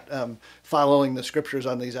that's not following the scriptures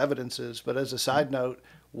on these evidences. But as a side note,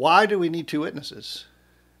 why do we need two witnesses?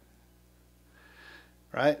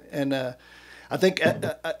 Right? And I think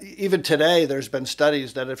even today there's been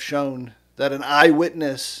studies that have shown that an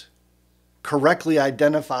eyewitness correctly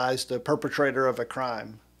identifies the perpetrator of a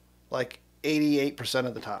crime like 88%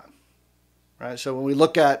 of the time, right? So when we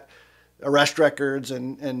look at arrest records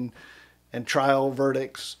and trial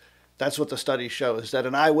verdicts, that's what the study shows, that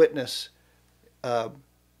an eyewitness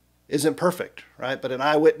isn't perfect, right? But an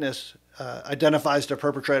eyewitness identifies the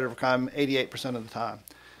perpetrator of a crime 88% of the time.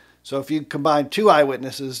 So if you combine two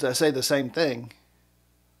eyewitnesses that say the same thing,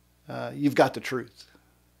 you've got the truth.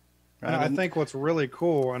 Right. I think what's really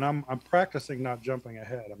cool, and I'm practicing not jumping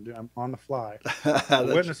ahead. I'm on the fly.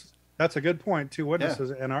 That's a good point. Two witnesses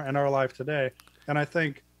in our life today, and I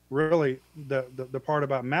think really the part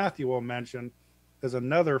about Matthew we'll mention is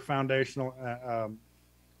another foundational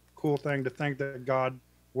cool thing to think that God,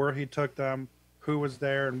 where He took them, who was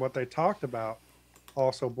there, and what they talked about,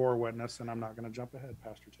 also bore witness. And I'm not going to jump ahead,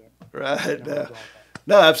 Pastor Tim. Right.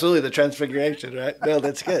 No, absolutely. The transfiguration, right? No,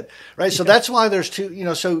 that's good. Right. So that's why there's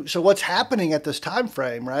two, so what's happening at this time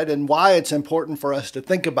frame, right? And why it's important for us to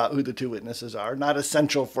think about who the two witnesses are, not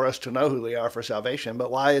essential for us to know who they are for salvation, but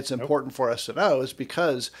why it's important for us to know is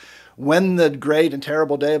because when the great and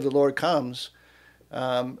terrible day of the Lord comes,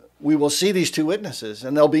 we will see these two witnesses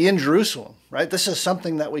and they'll be in Jerusalem, right? This is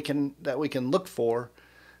something that we can look for.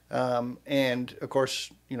 And of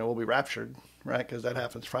course, we'll be raptured, right? Because that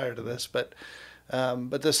happens prior to this, but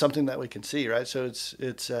there's something that we can see, right? So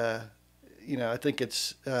it's I think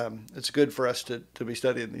it's good for us to be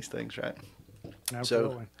studying these things, right?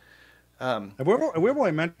 Absolutely. And we've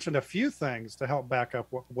only mentioned a few things to help back up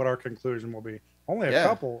what our conclusion will be. Only a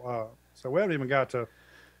couple, so we haven't even got to.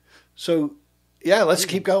 So let's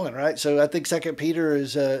keep going, right? So I think 2 Peter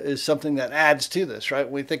is something that adds to this, right?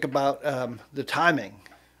 When we think about the timing,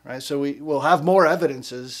 right? So we will have more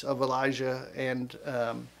evidences of Elijah and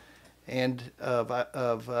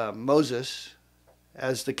of Moses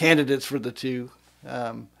as the candidates for the two.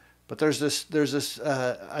 But there's this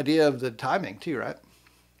idea of the timing too, right?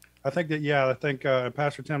 I think that, yeah, I think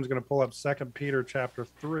Pastor Tim's going to pull up 2 Peter chapter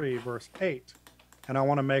 3, verse 8. And I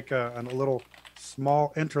want to make a little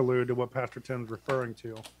small interlude to what Pastor Tim's referring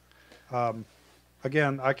to.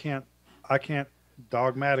 Again, I can't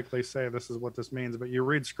dogmatically say this is what this means, but you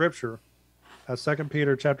read scripture, 2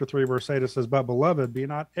 Peter chapter 3, verse 8, it says, "But beloved, be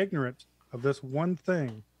not ignorant of this one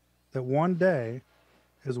thing, that one day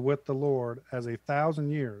is with the Lord as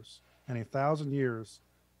 1,000 years, and 1,000 years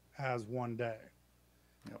as one day."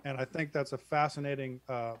 Yep. And I think that's a fascinating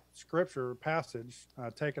scripture passage.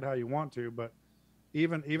 Take it how you want to, but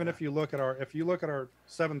even if you look at our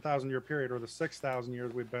 7,000 year period or the 6,000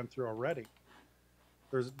 years we've been through already,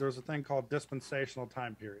 there's a thing called dispensational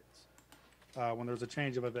time periods when there's a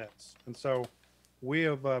change of events. And so we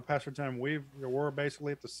have Pastor Tim, we're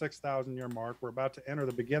basically at the 6,000 year mark. We're about to enter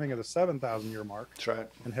the beginning of the 7,000 year mark. That's right.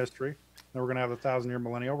 In history. Then we're going to have the 1,000 year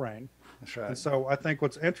millennial reign. That's right. And so I think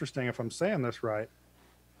what's interesting, if I'm saying this right,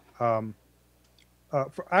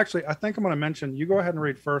 actually, I think I'm going to mention. You go ahead and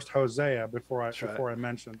read first Hosea before I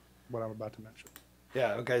mention what I'm about to mention.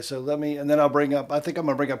 Yeah. Okay. So let me, and then I'll bring up. I think I'm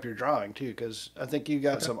going to bring up your drawing too, because I think you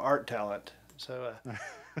got some art talent. So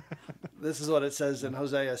this is what it says in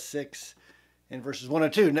Hosea 6, in verses 1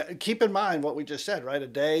 and 2. Now, keep in mind what we just said, right? A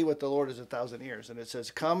day with the Lord is 1,000 years, and it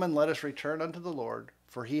says, "Come and let us return unto the Lord,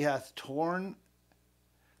 for He hath torn."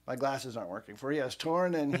 My glasses aren't working. "For He has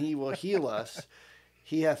torn, and He will heal us.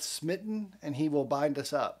 He hath smitten, and He will bind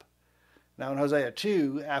us up." Now in Hosea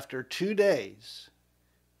 2, after 2 days,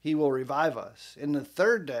 He will revive us. In the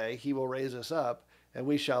third day, He will raise us up, and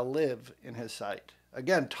we shall live in His sight.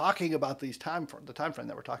 Again, talking about the time frame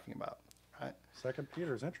that we're talking about, right? 2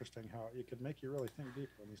 Peter is interesting how it could make you really think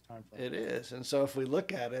deeper in these time frames. It is. And so if we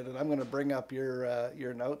look at it, and I'm going to bring up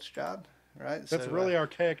your notes, John. Right. That's really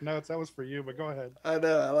archaic notes. That was for you, but go ahead. I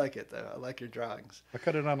know. I like it though. I like your drawings. I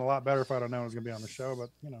could have done a lot better if I'd have known it was going to be on the show,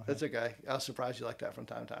 but you know. That's okay. I'll surprise you like that from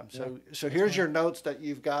time to time. So, so here's your notes that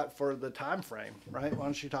you've got for the time frame, right? Why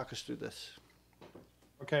don't you talk us through this?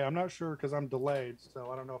 Okay, I'm not sure because I'm delayed, so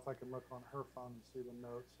I don't know if I can look on her phone and see the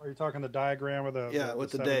notes. Are you talking the diagram or the?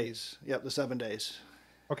 With the days. Yep, the 7 days.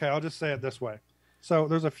 Okay, I'll just say it this way. So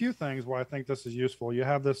there's a few things why I think this is useful. You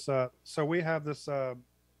have this. So we have this.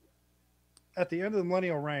 At the end of the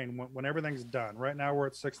millennial reign, when everything's done, right now we're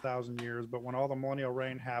at 6,000 years, but when all the millennial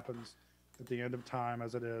reign happens at the end of time,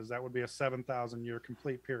 as it is, that would be a 7,000 year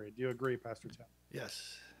complete period. Do you agree, Pastor Tim?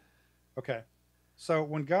 Yes. Okay. So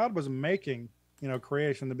when God was making,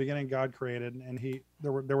 creation, in the beginning God created, and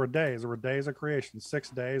there were days of creation, 6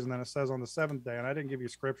 days, and then it says on the seventh day, and I didn't give you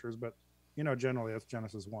scriptures, but generally that's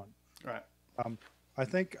Genesis 1. Right. I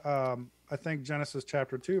think Genesis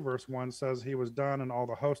chapter 2, verse 1 says He was done and all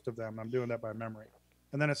the host of them. I'm doing that by memory.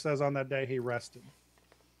 And then it says on that day He rested.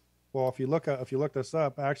 Well, if you look this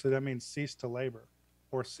up, actually that means cease to labor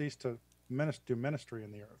or cease to do ministry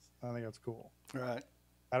in the earth. I think that's cool. Right.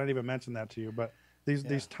 I didn't even mention that to you, but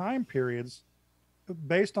these time periods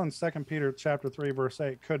based on 2 Peter chapter 3, verse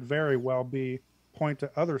 8 could very well point to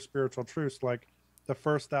other spiritual truths, like the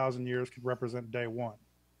first 1,000 years could represent day 1.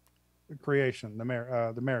 Creation, the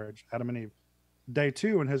marriage, Adam and Eve. Day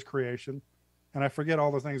 2 in His creation, and I forget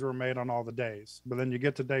all the things were made on all the days. But then you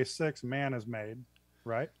get to day 6, man is made,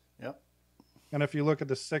 right? Yep. And if you look at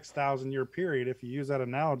the 6,000 year period, if you use that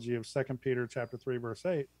analogy of 2 Peter chapter 3, verse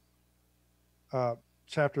 8,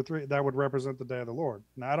 chapter 3, that would represent the day of the Lord.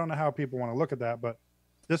 Now, I don't know how people want to look at that, but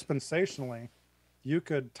dispensationally, you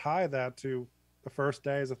could tie that to the first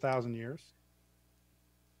day is 1,000 years.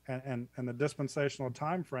 And the dispensational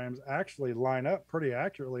time frames actually line up pretty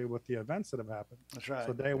accurately with the events that have happened. That's right.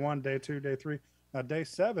 So day 1, day 2, day 3. Now day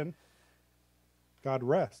 7, God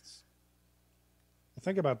rests. Well,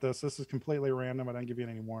 think about this. This is completely random. I didn't give you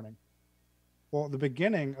any warning. Well, the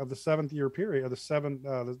beginning of the 7th year period,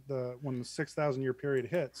 when the 6,000 year period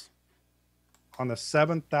hits, on the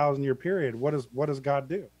 7,000 year period, what does God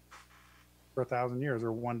do for 1,000 years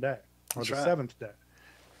or one day or the 7th day?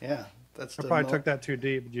 Yeah. I probably took that too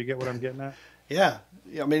deep. Do you get what I'm getting at? Yeah.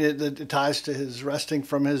 I mean, it ties to His resting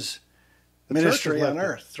from His ministry on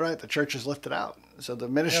earth. Right. The church is lifted out. So the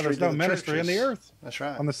ministry. There's no ministry in the earth. That's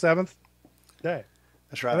right. On the 7th day.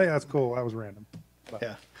 That's right. I think that's cool. That was random. But.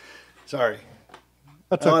 Yeah. Sorry.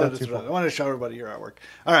 I wanted to show everybody your artwork.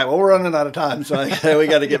 All right. Well, we're running out of time, so we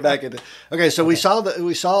got to get back into. Okay. So we saw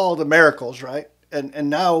the miracles, right? and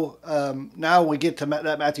now we get to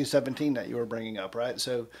that Matthew 17 that you were bringing up, right?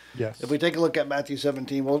 So Yes. if we take a look at Matthew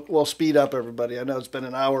 17, we'll speed up, everybody. I know it's been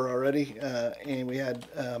an hour already, and we had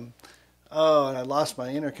and I lost my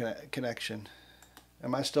internet connection.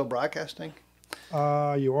 Am I still broadcasting?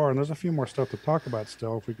 You are, and there's a few more stuff to talk about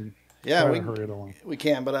still. If we can, Yeah, try we to hurry it along. we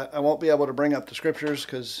can, but I won't be able to bring up the scriptures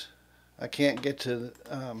because I can't get to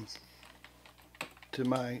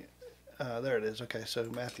my. There it is. Okay, so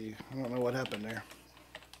Matthew, I don't know what happened there.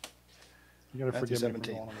 You got to Matthew forgive me for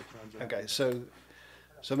 17. going on the tangent. Okay,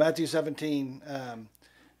 so Matthew 17, and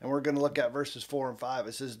we're going to look at verses 4 and 5.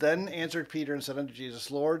 It says, "Then answered Peter and said unto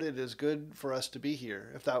Jesus, Lord, it is good for us to be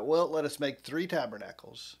here. If thou wilt, let us make 3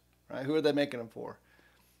 tabernacles." Right? Who are they making them for?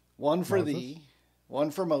 One for Moses. thee, one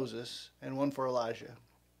for Moses, and one for Elijah.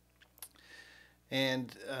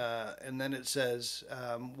 And then it says,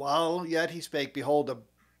 while yet he spake, behold,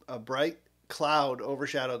 a bright cloud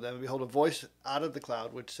overshadowed them. And behold, a voice out of the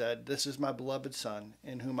cloud which said, "This is my beloved Son,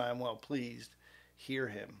 in whom I am well pleased. Hear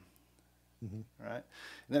him." Right?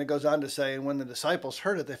 And then it goes on to say, "And when the disciples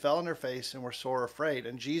heard it, they fell on their face and were sore afraid.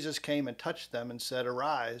 And Jesus came and touched them and said,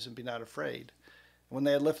 Arise, and be not afraid. And when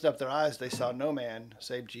they had lifted up their eyes, they saw no man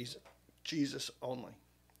save Jesus only.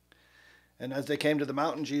 And as they came to the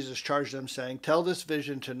mountain, Jesus charged them, saying, Tell this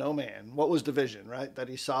vision to no man." What was the vision, right? That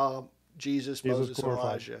he saw Jesus, Moses, and glorified.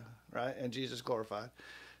 Elijah, right? And Jesus glorified.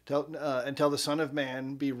 Until the Son of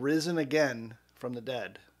Man be risen again from the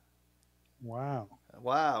dead. Wow.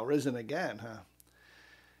 Wow, risen again, huh?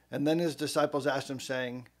 And then his disciples asked him,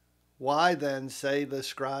 saying, Why then say the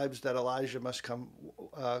scribes that Elijah must come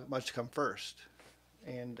first?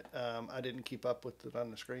 And I didn't keep up with it on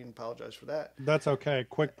the screen. Apologize for that. That's okay.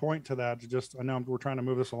 Quick point to that. I know we're trying to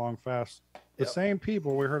move this along fast. The Yep. same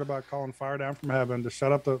people we heard about calling fire down from heaven to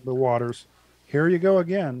shut up the waters. Here you go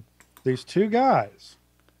again. These 2 guys,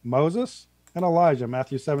 Moses and Elijah,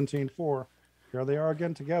 Matthew 17:4. Here they are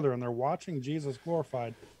again together, and they're watching Jesus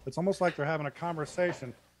glorified. It's almost like they're having a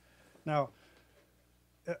conversation. Now,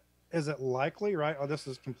 is it likely, right? Oh, this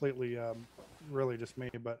is completely, really just me,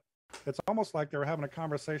 but it's almost like they were having a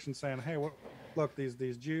conversation saying, hey, look,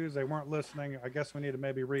 these Jews, they weren't listening. I guess we need to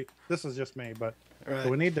maybe this is just me, but Right.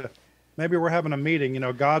 we need to, maybe we're having a meeting,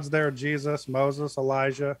 God's there, Jesus, Moses,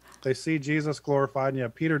 Elijah, they see Jesus glorified, and you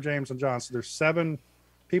have Peter, James, and John. So there's 7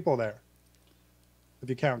 people there, if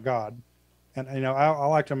you count God. And, I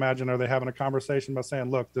like to imagine, are they having a conversation about saying,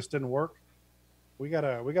 look, this didn't work. We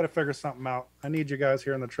gotta figure something out. I need you guys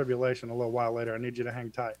here in the tribulation a little while later. I need you to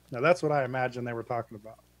hang tight. Now that's what I imagine they were talking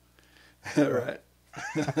about. Right.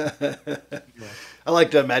 I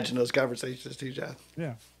like to imagine those conversations too, John.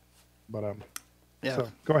 Yeah. But Yeah.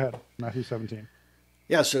 so go ahead. Matthew 17.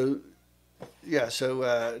 So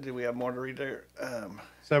do we have more to read there?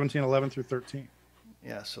 17:11 through 13.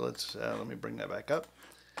 Yeah, so let me bring that back up.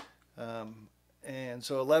 And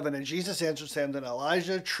so 11, and Jesus answered, saying that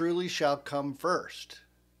Elijah truly shall come first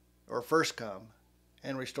come,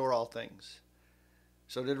 and restore all things.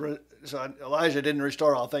 So Elijah didn't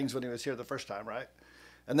restore all things when he was here the first time, right?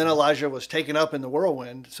 And then Elijah was taken up in the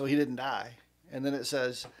whirlwind, so he didn't die. And then it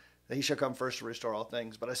says that he shall come first to restore all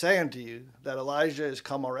things. But I say unto you that Elijah is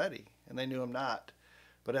come already, and they knew him not,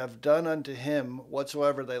 but have done unto him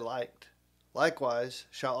whatsoever they liked. Likewise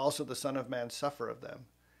shall also the Son of Man suffer of them.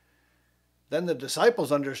 Then the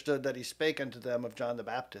disciples understood that he spake unto them of John the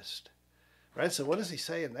Baptist. Right? So what is he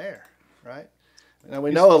saying there? Right? Now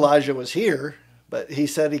we know Elijah was here, but he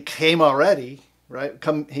said he came already, right?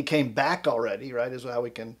 He came back already, right? Is how we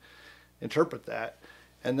can interpret that.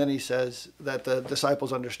 And then he says that the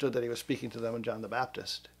disciples understood that he was speaking to them of John the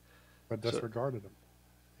Baptist. But disregarded him.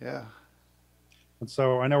 Yeah. And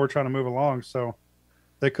so I know we're trying to move along. So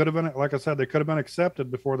they could have been, like I said, they could have been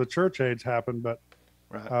accepted before the church age happened, but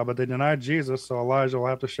Right. But they denied Jesus, so Elijah will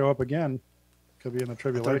have to show up again. Could be in the Third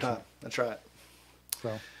tribulation. time. That's right.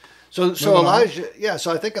 So So Elijah, yeah.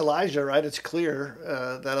 So I think Elijah, right? It's clear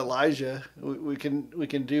that Elijah, we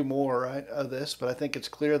can do more, right, of this, but I think it's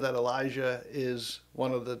clear that Elijah is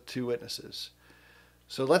one of the 2 witnesses.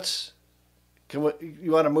 So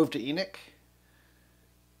you want to move to Enoch,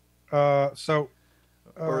 or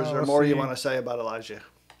or is there more you want to say about Elijah?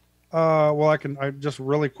 Well, I just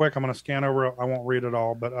really quick, I'm going to scan over it. I won't read it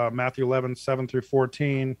all, but Matthew 11:7 through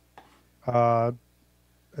 14,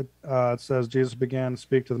 it says Jesus began to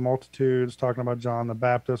speak to the multitudes, talking about John the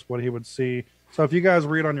Baptist, what he would see. So if you guys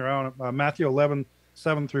read on your own, Matthew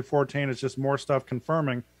 11:7 through 14 is just more stuff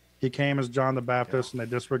confirming he came as John the Baptist, and they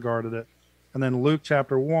disregarded it. And then Luke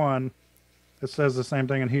chapter 1, it says the same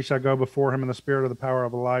thing, and he shall go before him in the spirit of the power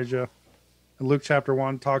of Elijah. And Luke chapter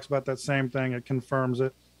 1 talks about that same thing. It confirms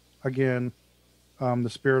it again, the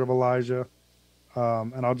spirit of Elijah.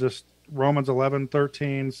 And I'll just, Romans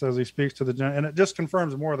 11:13 says he speaks to the, and it just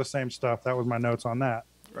confirms more of the same stuff. That was my notes on that.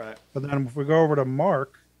 Right. But then if we go over to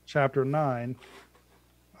Mark chapter 9,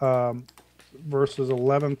 verses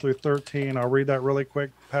 11 through 13, I'll read that really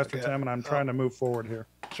quick, Pastor Okay. Tim, and I'm trying to move forward here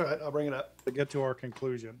That's right. I'll bring it up. to get to our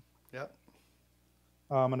conclusion. Yep.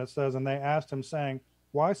 And it says, and they asked him, saying,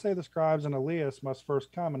 why say the scribes and Elias must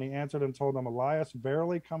first come? And he answered and told them, Elias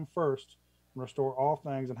verily come first and restore all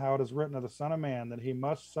things, and how it is written of the Son of Man, that he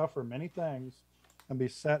must suffer many things and be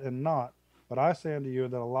set in naught. But I say unto you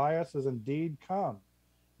that Elias is indeed come.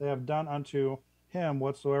 They have done unto him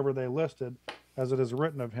whatsoever they listed, as it is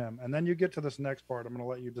written of him. And then you get to this next part. I'm going to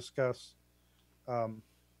let you discuss.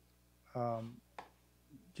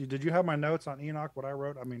 Did you have my notes on Enoch? What I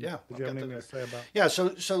wrote? I mean, Yeah, did you have anything to say about? Yeah.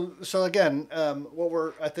 So again,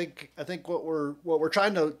 I think what we're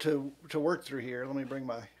trying to work through here. Let me bring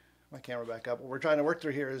my camera back up. What we're trying to work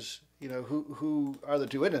through here is, who are the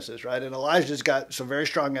two witnesses, right? And Elijah's got some very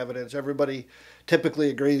strong evidence. Everybody typically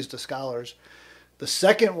agrees, to scholars. The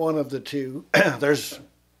second one of the two, there's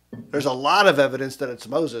a lot of evidence that it's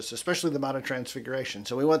Moses, especially the Mount of Transfiguration.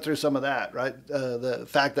 So we went through some of that, right? The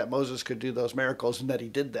fact that Moses could do those miracles and that he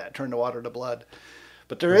did that, turn the water to blood.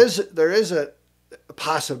 But there is a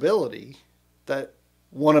possibility that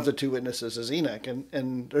one of the two witnesses is Enoch,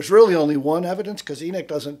 and there's really only one evidence, because Enoch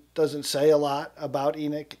doesn't say a lot about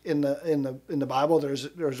Enoch in the Bible.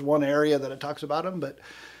 There's one area that it talks about him, but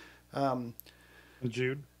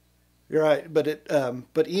Jude. You're right,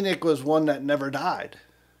 but Enoch was one that never died.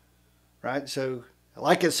 Right? So,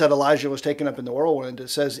 like it said, Elijah was taken up in the whirlwind. It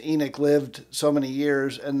says Enoch lived so many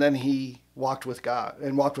years, and then he walked with God,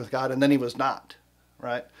 and then he was not.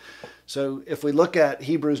 Right? So, if we look at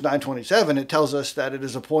Hebrews 9:27, it tells us that it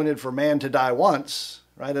is appointed for man to die once,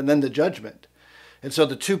 right, and then the judgment. And so,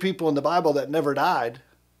 the two people in the Bible that never died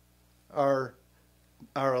are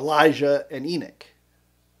Elijah and Enoch.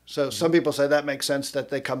 So, some people say that makes sense, that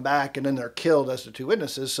they come back and then they're killed as the two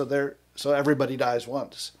witnesses. So everybody dies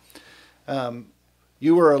once.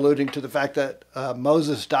 You were alluding to the fact that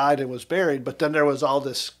Moses died and was buried, but then there was all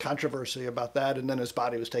this controversy about that, and then his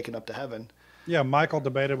body was taken up to heaven. Yeah, Michael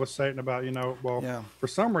debated with Satan about, for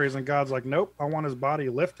some reason, God's like, nope, I want his body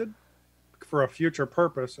lifted for a future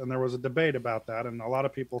purpose. And there was a debate about that. And a lot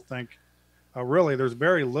of people think, really, there's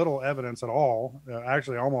very little evidence at all,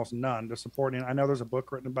 actually almost none, to support it. I know there's a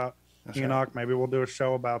book written about Enoch. Right. Maybe we'll do a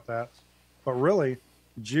show about that. But really,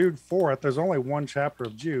 Jude 4th, there's only one chapter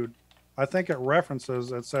of Jude. I think it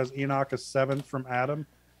says Enoch is seventh from Adam.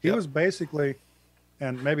 He was basically,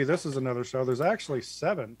 and maybe this is another show, there's actually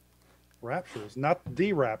 7 raptures, not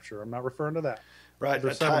the rapture. I'm not referring to that. Right.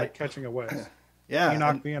 There's 7 catching away. Yeah.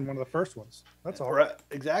 Enoch being one of the first ones. That's all. Right.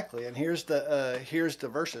 Exactly. And here's the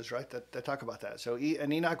verses, right, that talk about that. So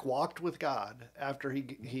and Enoch walked with God after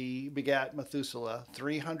he begat Methuselah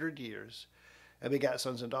 300 years and begat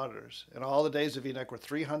sons and daughters. And all the days of Enoch were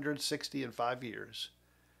 365 years.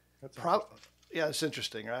 That's yeah, it's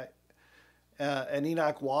interesting, right? And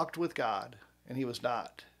Enoch walked with God, and he was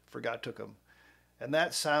not, for God took him. And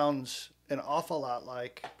that sounds an awful lot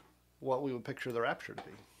like what we would picture the rapture to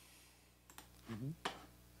be.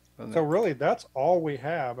 Mm-hmm. So really, that's all we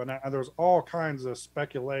have. And there's all kinds of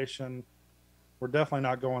speculation. We're definitely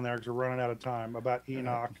not going there because we're running out of time, about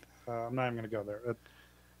Enoch. I'm not even going to go there.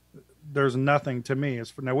 There's nothing to me.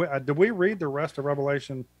 Did we read the rest of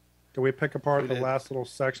Revelation? Did we pick apart the last little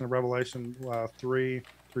section of Revelation 3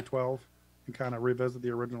 through 12 and kind of revisit the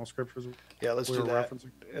original scriptures? Yeah, let's do that.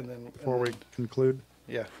 And then before we conclude.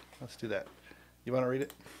 Yeah, let's do that. You want to read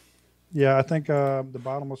it? Yeah, I think the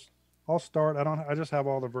bottom was. I'll start. I just have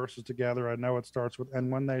all the verses together. I know it starts with, and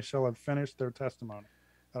when they shall have finished their testimony.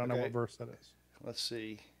 I don't know what verse that is. Let's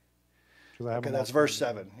see. Okay, that's verse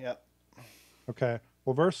 7. Yep. Okay.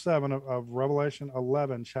 Well, verse 7 of Revelation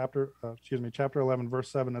 11, chapter 11, verse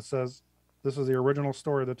 7, it says, this is the original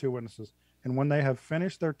story of the two witnesses. And when they have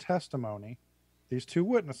finished their testimony, these two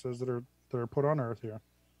witnesses that are put on earth here,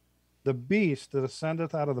 the beast that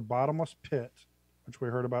ascendeth out of the bottomless pit, which we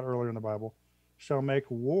heard about earlier in the Bible, shall make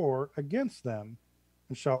war against them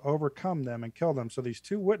and shall overcome them and kill them. So these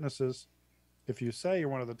two witnesses, if you say you're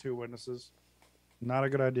one of the two witnesses, not a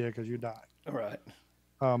good idea because you die. All right.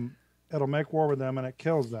 It'll make war with them, and it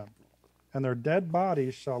kills them. And their dead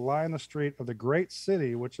bodies shall lie in the street of the great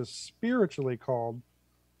city, which is spiritually called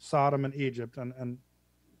Sodom and Egypt. And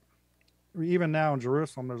even now in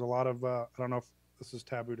Jerusalem, there's a lot of, I don't know if this is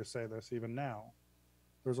taboo to say this, even now,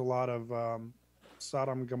 there's a lot of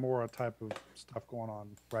Sodom and Gomorrah type of stuff going on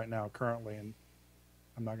right now, currently. And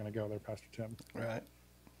I'm not going to go there, Pastor Tim. Right.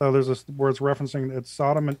 So there's this where it's referencing, it's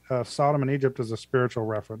Sodom and Egypt is a spiritual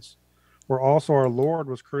reference. where also our Lord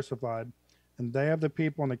was crucified. And they of the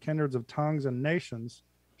people and the kindreds of tongues and nations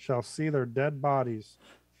shall see their dead bodies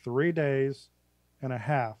 3 days and a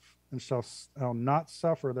half, and shall not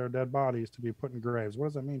suffer their dead bodies to be put in graves. What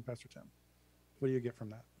does that mean, Pastor Tim? What do you get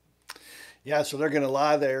from that? Yeah, so they're going to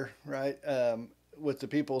lie there, right, with the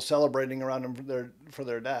people celebrating around them for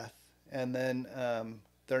their death, and then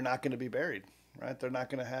they're not going to be buried, right? They're not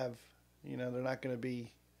going to have, they're not going to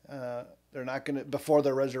be, they're not going to before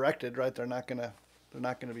they're resurrected, right? They're not going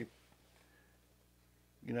to be,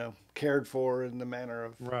 cared for in the manner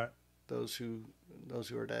of right those who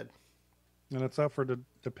are dead. And it's up for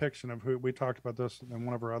depiction of who we talked about this in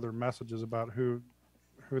one of our other messages about who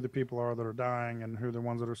the people are that are dying and who the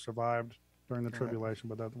ones that are survived during the tribulation.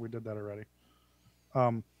 But we did that already.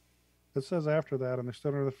 It says after that, and they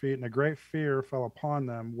stood under the feet, and a great fear fell upon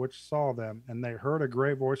them which saw them, and they heard a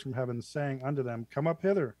great voice from heaven saying unto them, Come up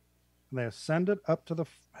hither. And they ascended up to the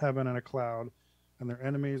heaven in a cloud, and their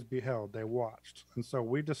enemies beheld. They watched. And so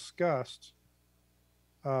we discussed.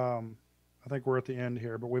 I think we're at the end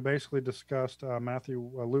here, but we basically discussed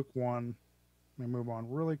Luke 1. Let me move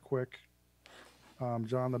on really quick.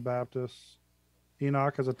 John the Baptist.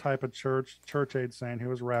 Enoch is a type of church age saint who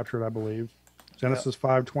was raptured, I believe. Genesis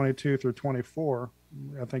 5:22 through 24.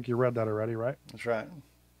 I think you read that already, right? That's right.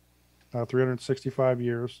 365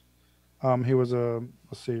 years. He was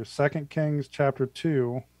let's see, 2 Kings chapter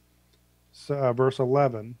 2, verse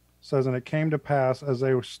 11 says, And it came to pass as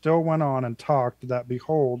they still went on and talked that,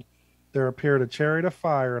 behold, there appeared a chariot of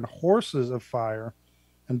fire and horses of fire,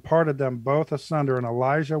 and parted them both asunder, and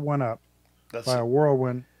Elijah went up by a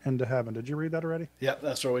whirlwind into heaven. Did you read that already? Yeah,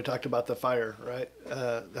 that's where we talked about the fire, right?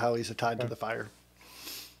 How he's tied to the fire.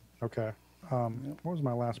 Okay. What was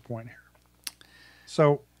my last point here?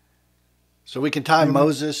 So we can tie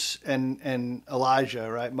Moses and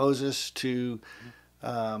Elijah, right? Moses to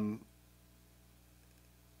in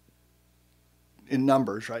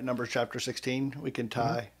Numbers, right? Numbers chapter 16. We can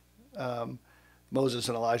tie Moses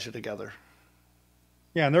and Elijah together.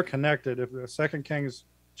 Yeah, and they're connected. If 2 Kings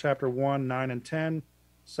chapter 1, 9 and 10,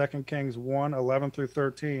 2 Kings 1, 11 through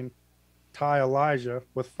 13, tie Elijah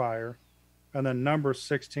with fire. And then Numbers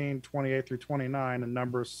 16, 28 through 29, and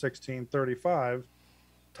Numbers 16, 35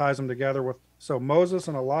 ties them together with. So Moses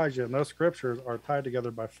and Elijah in those scriptures are tied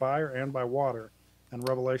together by fire and by water. And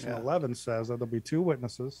Revelation 11 says that there'll be two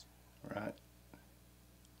witnesses. Right.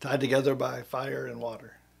 Tied together by fire and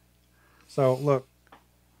water. So look,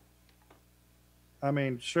 I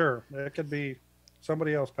mean, sure, it could be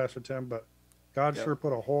somebody else, Pastor Tim, but God sure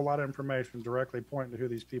put a whole lot of information directly pointing to who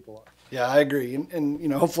these people are. Yeah, I agree,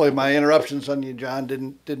 and hopefully my interruptions on you, John,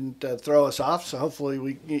 didn't throw us off. So hopefully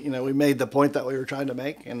we made the point that we were trying to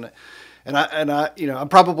make, and I'm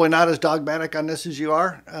probably not as dogmatic on this as you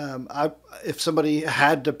are. If somebody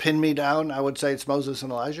had to pin me down, I would say it's Moses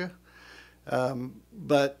and Elijah,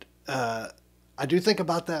 but I do think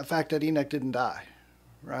about that fact that Enoch didn't die,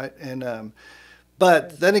 right? And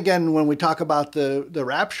but then again, when we talk about the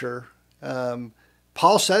rapture.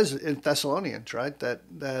 Paul says in Thessalonians, right, that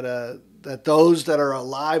those that are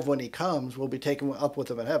alive when he comes will be taken up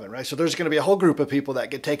with him in heaven, right? So there's going to be a whole group of people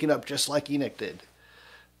that get taken up just like Enoch did,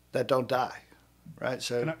 that don't die, right?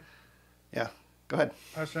 So, go ahead.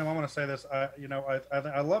 Actually, I want to say this.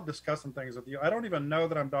 I love discussing things with you. I don't even know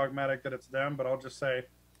that I'm dogmatic that it's them, but I'll just say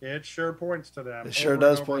it sure points to them. It sure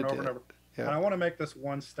does point to it. Yeah. And I want to make this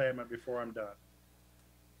one statement before I'm done.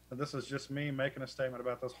 And this is just me making a statement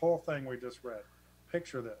about this whole thing we just read.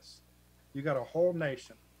 Picture this. You got a whole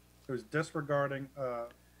nation who's disregarding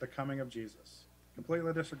the coming of Jesus,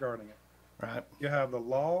 completely disregarding it. Right. You have the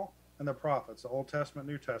law and the prophets, the Old Testament,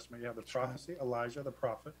 New Testament. You have the prophecy, Elijah, the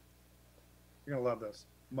prophet. You're going to love this.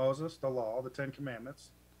 Moses, the law, the Ten Commandments.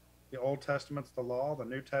 The Old Testament's the law, the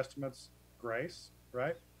New Testament's grace,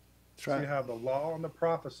 right? That's right. So you have the law and the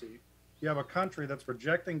prophecy. You have a country that's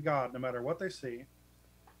rejecting God no matter what they see.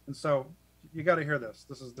 And so you got to hear this.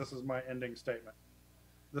 This is my ending statement.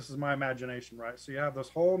 This is my imagination, right? So you have this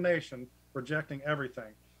whole nation rejecting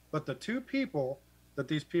everything. But the two people that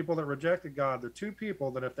these people that rejected God, the two people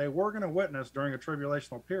that if they were going to witness during a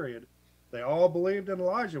tribulational period, they all believed in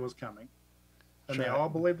Elijah was coming. And they all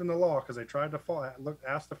believed in the law because they tried to follow.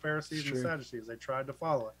 Ask the Pharisees and Sadducees. They tried to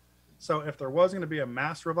follow it. So if there was going to be a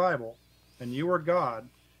mass revival and you were God,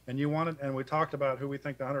 and you wanted, and we talked about who we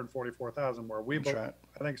think the 144,000 were.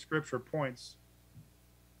 I think Scripture points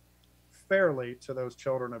fairly to those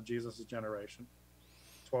children of Jesus' generation.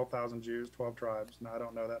 12,000 Jews, 12 tribes. Now, I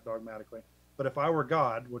don't know that dogmatically. But if I were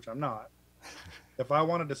God, which I'm not, if I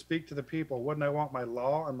wanted to speak to the people, wouldn't I want my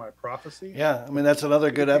law and my prophecy? Yeah, I mean, that's another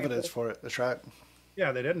good evidence for it. That's right.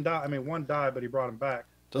 Yeah, they didn't die. I mean, one died, but he brought him back.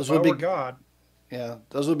 Those if I would be were God, yeah,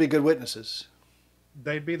 those would be good witnesses.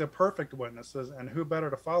 they'd be the perfect witnesses, and who better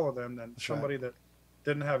to follow them than That's somebody that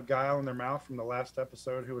didn't have guile in their mouth from the last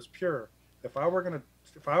episode, who was pure. If I were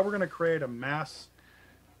gonna create a mass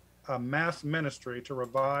ministry to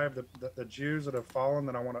revive the Jews that have fallen,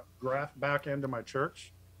 that I want to graft back into my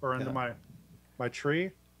church or into my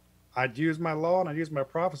tree, I'd use my law and I'd use my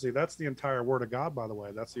prophecy. That's the entire Word of God, by the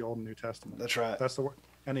way. That's the Old and New Testament. That's right. That's the word.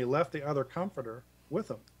 And he left the other comforter with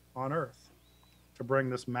him on earth to bring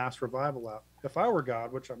this mass revival out. If I were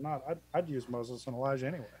God, which I'm not, I'd use Moses and Elijah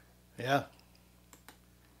anyway. Yeah.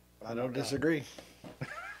 I don't disagree.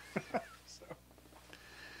 So,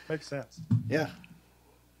 makes sense. Yeah.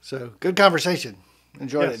 So good conversation.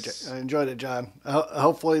 Enjoyed Yes. it. I enjoyed it, John.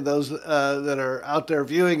 Hopefully those that are out there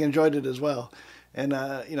viewing enjoyed it as well. And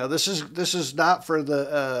this is not for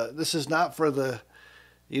the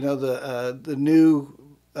the new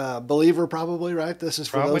believer, probably, right? This is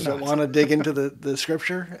for Probably those that not. want to dig into the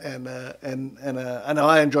scripture, and I know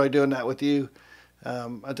I enjoy doing that with you.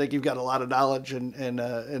 I think you've got a lot of knowledge,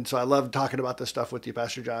 and so I love talking about this stuff with you,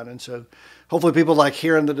 Pastor John. And so hopefully people like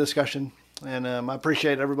hearing the discussion, and I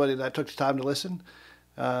appreciate everybody that took the time to listen.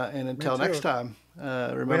 And until too. next time,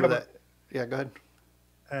 remember that. Yeah, go ahead.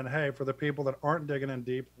 And hey, for the people that aren't digging in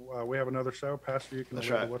deep, we have another show. Pastor, you can That's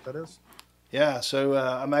reveal right. what that is. Yeah, so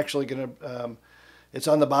I'm actually going to, it's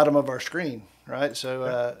on the bottom of our screen, right?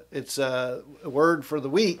 So it's a word for the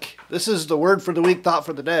week. This is the word for the week, thought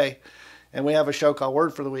for the day. And we have a show called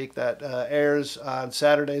Word for the Week that airs on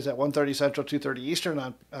Saturdays at 1:30 Central, 2:30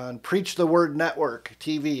 Eastern on Preach the Word Network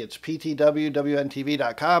TV. It's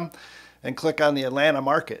ptwwntv.com, and click on the Atlanta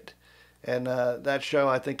market. And that show,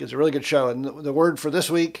 I think, is a really good show. And the word for this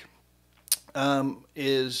week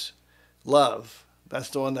is love. That's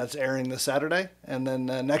the one that's airing this Saturday. And then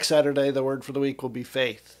next Saturday, the word for the week will be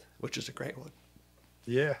faith, which is a great one.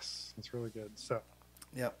 Yes, that's really good. So,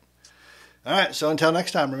 Yep. All right. So until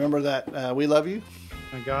next time, remember that we love you.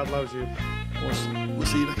 and God loves you. We'll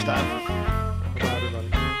see you next time. Bye,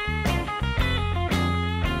 everybody.